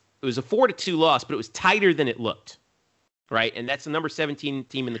was a 4-2 loss, but it was tighter than it looked, right? And that's the number 17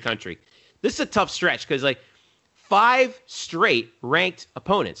 team in the country. This is a tough stretch because 5 straight ranked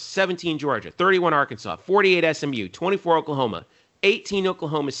opponents: 17 Georgia, 31 Arkansas, 48 SMU, 24 Oklahoma, 18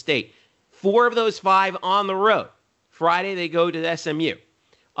 Oklahoma State. 4 of those 5 on the road. Friday they go to SMU.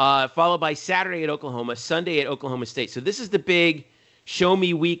 Followed by Saturday at Oklahoma, Sunday at Oklahoma State. So this is the big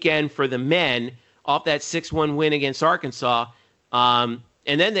show-me weekend for the men off that 6-1 win against Arkansas. And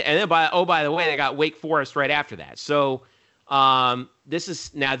then by the way, they got Wake Forest right after that. So this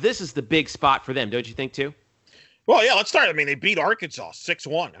is the big spot for them, don't you think too? Well, yeah, let's start. I mean, they beat Arkansas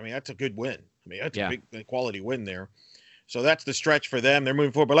 6-1. I mean, that's a good win. I mean, that's a big quality win there. So that's the stretch for them. They're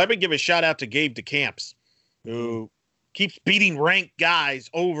moving forward. But let me give a shout out to Gabe DeCamps, who keeps beating ranked guys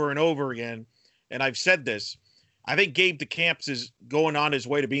over and over again. And I've said this. I think Gabe DeCamps is going on his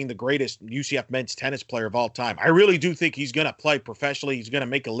way to being the greatest UCF men's tennis player of all time. I really do think he's going to play professionally. He's going to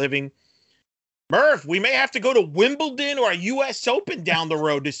make a living. Murph, we may have to go to Wimbledon or a U.S. Open down the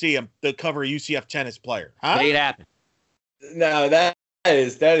road to see him to cover a UCF tennis player. Huh? Make it happen. No, that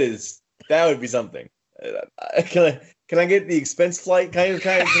would be something. Can I get the expense flight kind of?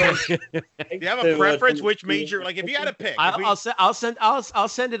 Do you have a preference? Which major? Like, if you had to pick, I'll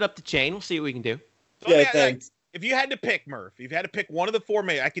send it up the chain. We'll see what we can do. So yeah, thanks. If you had to pick, Murph, if you had to pick one of the 4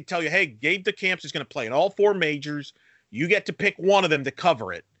 majors, I could tell you, hey, Gabe DeCamps is going to play in all 4 majors. You get to pick one of them to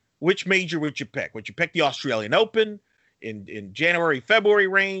cover it. Which major would you pick? Would you pick the Australian Open in January, February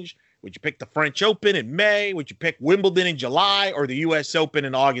range? Would you pick the French Open in May? Would you pick Wimbledon in July or the U.S. Open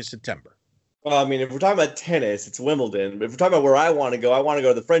in August, September? Well, I mean, if we're talking about tennis, it's Wimbledon. But if we're talking about where I want to go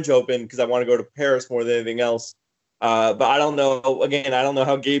to the French Open because I want to go to Paris more than anything else. But I don't know. Again, I don't know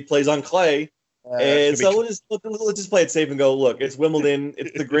how Gabe plays on clay. And so let's just play it safe and go, look, it's Wimbledon.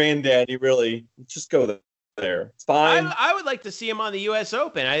 It's the granddaddy, really. Let's just go there. It's fine. I would like to see him on the U.S.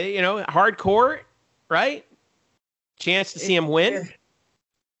 Open. Hard court, right? Chance to see him win.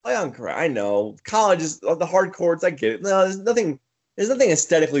 Play on court. I know. College is the hard courts. I get it. No, there's There's nothing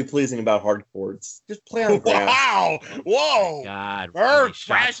aesthetically pleasing about hard courts. Just play on grass. Wow! Whoa! God, Murph,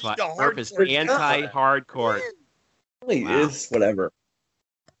 Murph is anti-hardcore. Really is whatever.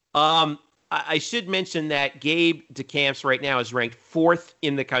 I should mention that Gabe DeCamps right now is ranked 4th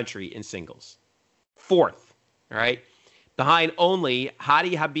in the country in singles. 4th, all right? Behind only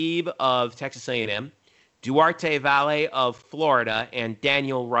Hadi Habib of Texas A&M, Duarte Valle of Florida, and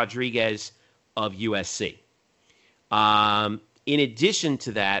Daniel Rodriguez of USC. In addition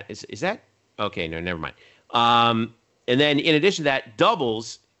to that, is that? Okay, no, never mind. And then in addition to that,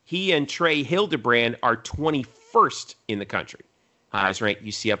 doubles, he and Trey Hildebrand are 21st in the country. Highest ranked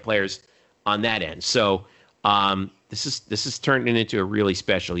UCF players on that end. So this is turned into a really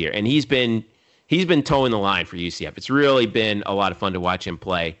special year. And he's been towing the line for UCF. It's really been a lot of fun to watch him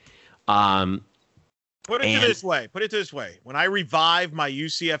play. Put it this way. When I revive my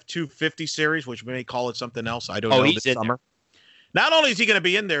UCF 250 series, which we may call it something else, I don't know, this summer. Not only is he going to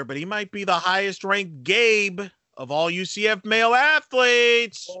be in there, but he might be the highest ranked Gabe of all UCF male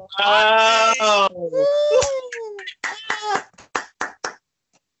athletes. Wow.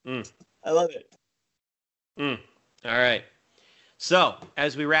 I love it. All right. So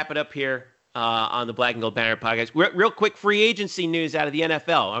as we wrap it up here on the Black and Gold Banner podcast, real quick free agency news out of the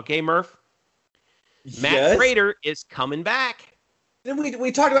NFL. Okay, Murph? Matt Prater is coming back.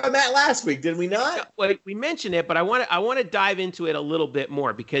 We talked about Matt last week, did we not? We mentioned it, but I want to dive into it a little bit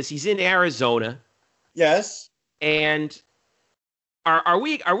more because he's in Arizona. Yes. And are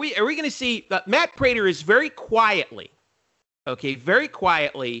we going to see Matt Prater is very quietly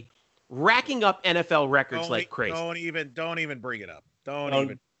racking up NFL records like crazy. Don't even bring it up.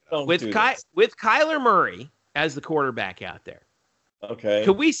 With Kyler Murray as the quarterback out there. Okay.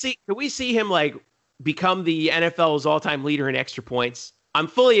 Could we see him like become the NFL's all-time leader in extra points? I'm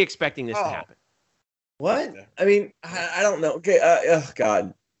fully expecting this to happen. What? I mean, I don't know. Okay. Oh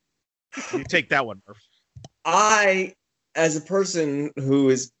God. You take that one, Murph. I, as a person who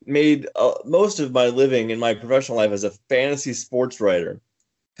has made most of my living in my professional life as a fantasy sports writer,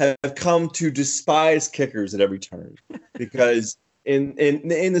 have come to despise kickers at every turn because in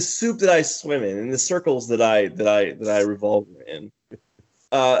the soup that I swim in the circles that I revolve in,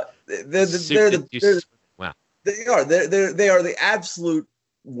 they are the absolute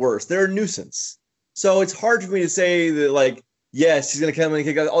worst. They're a nuisance. So it's hard for me to say that, like, yes, he's going to come in and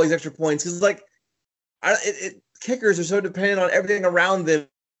kick out all these extra points because, like, kickers are so dependent on everything around them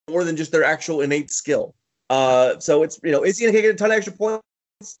more than just their actual innate skill. So it's, is he going to kick a ton of extra points?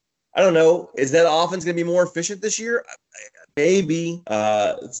 I don't know. Is that offense going to be more efficient this year? Maybe.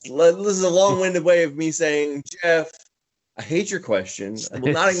 This is a long-winded way of me saying, Jeff, I hate your question. I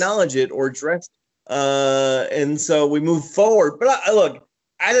will not acknowledge it or address it. And so we move forward. But look,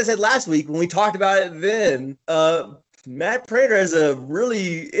 as I said last week when we talked about it then, Matt Prater has a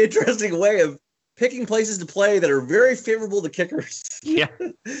really interesting way of picking places to play that are very favorable to kickers. Yeah.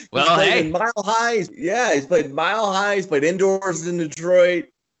 Well, in Mile High. Yeah, he's played Mile High. He's played indoors in Detroit.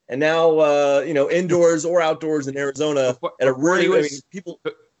 And now, indoors or outdoors in Arizona. Before he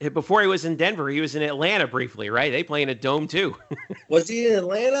was in Denver, he was in Atlanta briefly, right? They play in a dome too. Was he in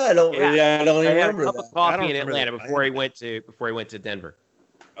Atlanta? I don't even remember that. Coffee in Atlanta before he went to Denver.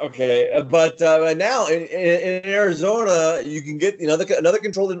 Okay, but now in Arizona, you can get another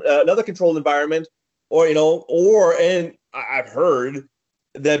controlled environment, and I've heard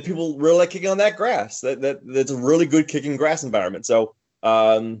that people really like kicking on that grass. That's a really good kicking grass environment. So.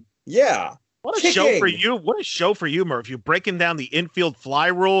 Yeah. What a show for you. What a show for you, Murph. You're breaking down the infield fly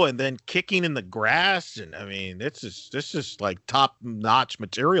rule and then kicking in the grass. And I mean, this is like top notch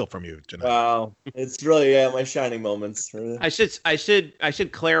material from you tonight. Wow. It's really, my shining moments. I should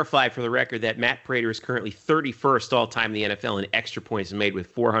clarify for the record that Matt Prater is currently 31st all time in the NFL in extra points made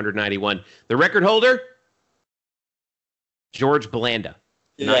with 491. The record holder, George Blanda.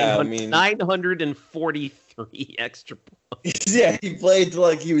 Yeah, 943 extra points. Yeah, he played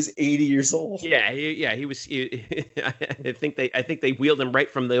like he was 80 years old. Yeah, he was. I think they wheeled him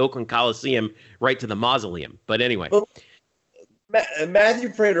right from the Oakland Coliseum right to the mausoleum. But anyway, well, Matthew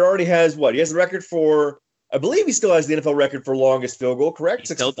Prater already has what? He has the record for. I believe he still has the NFL record for longest field goal. Correct?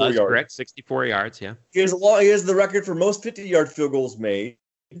 He still does. Yards. Correct. 64 yards. Yeah. He has the record for most 50-yard field goals made.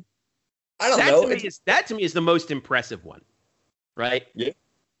 I don't know. That to me is the most impressive one. Right. Yeah.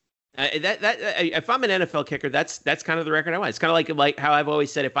 If I'm an NFL kicker, that's kind of the record I want. It's kind of like how I've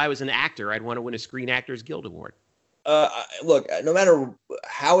always said, if I was an actor, I'd want to win a Screen Actors Guild Award. Look, no matter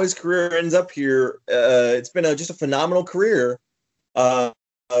how his career ends up here, it's been just a phenomenal career for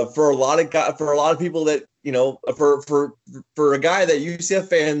a lot of people that for a guy that UCF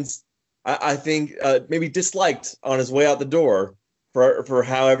fans I think maybe disliked on his way out the door. for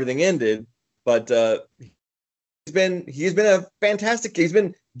how everything ended. But he's been a fantastic. He's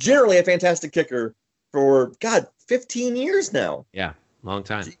been generally a fantastic kicker for 15 years now. Yeah, long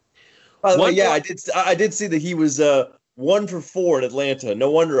time. By the way, yeah, I did see that he was 1 for 4 in Atlanta. No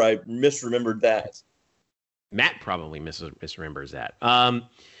wonder I misremembered that. Matt probably misremembers that.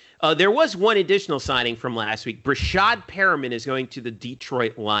 There was one additional signing from last week. Breshad Perriman is going to the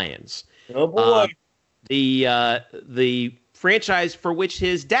Detroit Lions. Oh boy, the franchise for which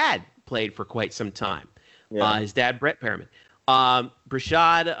his dad played for quite some time. Yeah. His dad, Brett Perriman.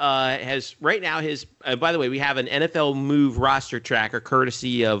 Breshad has right now his. By the way, we have an NFL Move roster tracker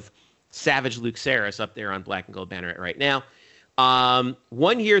courtesy of Savage Luke Saris up there on Black and Gold Banner right now. 1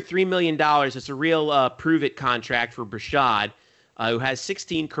 year, $3 million. It's a real prove it contract for Breshad, who has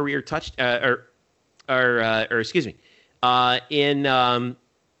 16 career through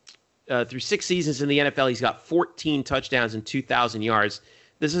 6 seasons in the NFL, he's got 14 touchdowns and 2,000 yards.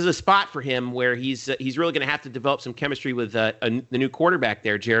 This is a spot for him where he's really going to have to develop some chemistry with the new quarterback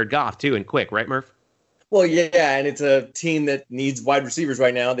there, Jared Goff, too, and quick, right, Murph? Well, yeah, and it's a team that needs wide receivers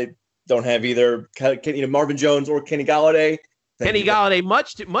right now. They don't have either Marvin Jones or Kenny Galladay. Kenny Galladay,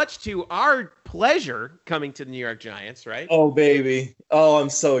 much to our pleasure, coming to the New York Giants, right? Oh, baby. Oh, I'm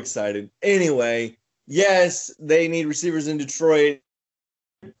so excited. Anyway, yes, they need receivers in Detroit.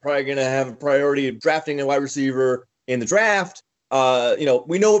 Probably going to have a priority of drafting a wide receiver in the draft. We know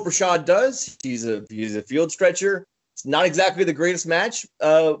what Breshad does. He's a field stretcher. It's not exactly the greatest match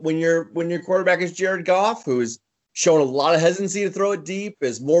when your quarterback is Jared Goff, who's shown a lot of hesitancy to throw it deep,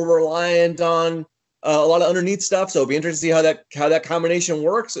 is more reliant on a lot of underneath stuff. So it'll be interesting to see how that combination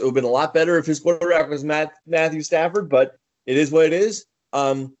works. It would have been a lot better if his quarterback was Matthew Stafford, but it is what it is.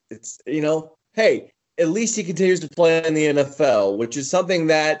 It's hey, at least he continues to play in the NFL, which is something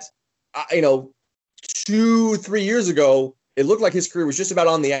that 2-3 years ago it looked like his career was just about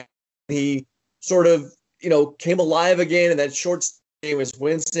on the end. He sort of came alive again in that short stay with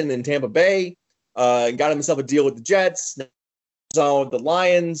Winston in Tampa Bay. And got himself a deal with the Jets. Now on with the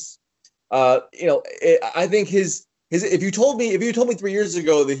Lions. I think his if you told me 3 years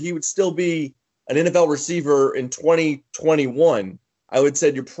ago that he would still be an NFL receiver in 2021, I would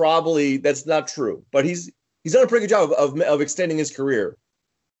say that's not true. But he's done a pretty good job of extending his career.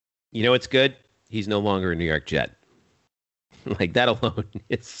 You know what's good? He's no longer a New York Jet. Like that alone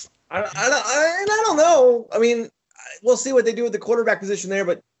is. I don't know. I mean, we'll see what they do with the quarterback position there,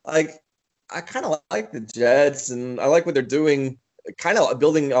 but I kind of like the Jets, and I like what they're doing, kind of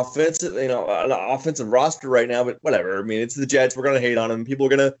building offensive, an offensive roster right now. But whatever. I mean, it's the Jets. We're gonna hate on them. People are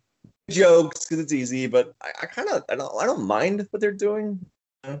gonna make jokes because it's easy. But I don't mind what they're doing.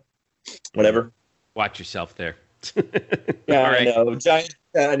 Whatever. Watch yourself there. Yeah, right.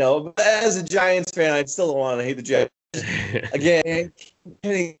 I know. But as a Giants fan, I still don't want to hate the Jets. Again,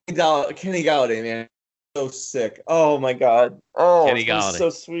 Kenny Galladay, man, so sick. Oh my God. Oh, Kenny Galladay, so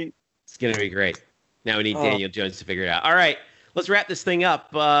sweet. It's going to be great. Now we need Daniel Jones to figure it out. All right, let's wrap this thing up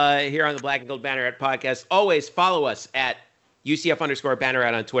here on the Black and Gold Banneret podcast. Always follow us at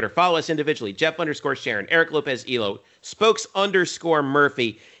UCF_Banneret on Twitter. Follow us individually, Jeff_Sharon, Eric Lopez Elo,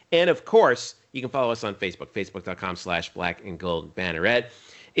 Spokes_Murphy. And, of course, you can follow us on Facebook, facebook.com/Black and Gold Banneret.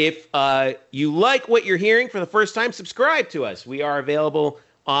 If you like what you're hearing for the first time, subscribe to us. We are available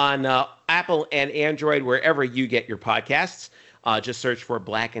on Apple and Android, wherever you get your podcasts. Just search for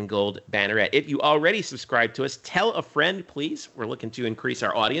Black and Gold Banneret. If you already subscribe to us, tell a friend, please. We're looking to increase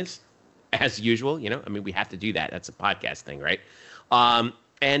our audience, as usual. We have to do that. That's a podcast thing, right?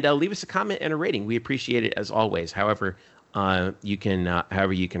 And leave us a comment and a rating. We appreciate it as always. However you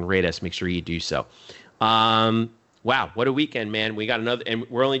can rate us, make sure you do so. Wow, what a weekend, man. We got another, and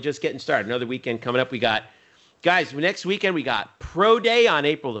we're only just getting started. Another weekend coming up. Guys, next weekend we got Pro Day on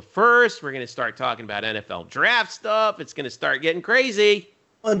April the 1st. We're going to start talking about NFL draft stuff. It's going to start getting crazy.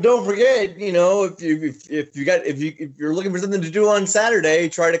 And don't forget, if you're looking for something to do on Saturday,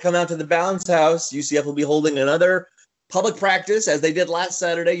 try to come out to the Bounce House. UCF will be holding another public practice, as they did last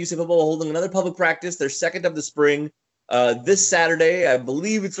Saturday. UCF will be holding another public practice, their second of the spring, this Saturday. I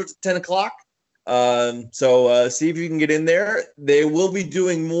believe it starts at 10 o'clock. So see if you can get in there. They will be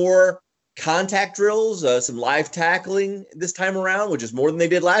doing more contact drills, some live tackling this time around, which is more than they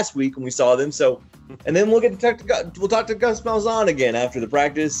did last week when we saw them. So, and then we'll talk to Gus Malzahn again after the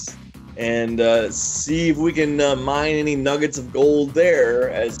practice and see if we can mine any nuggets of gold there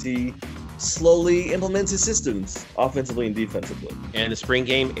as he slowly implements his systems offensively and defensively. And the spring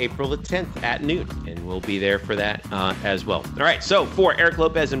game, April the 10th at noon, and we'll be there for that as well. All right, so for Eric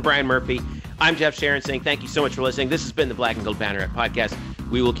Lopez and Brian Murphy, I'm Jeff Sharon saying thank you so much for listening. This has been the Black and Gold Banneret podcast.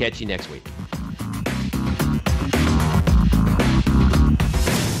 We will catch you next week.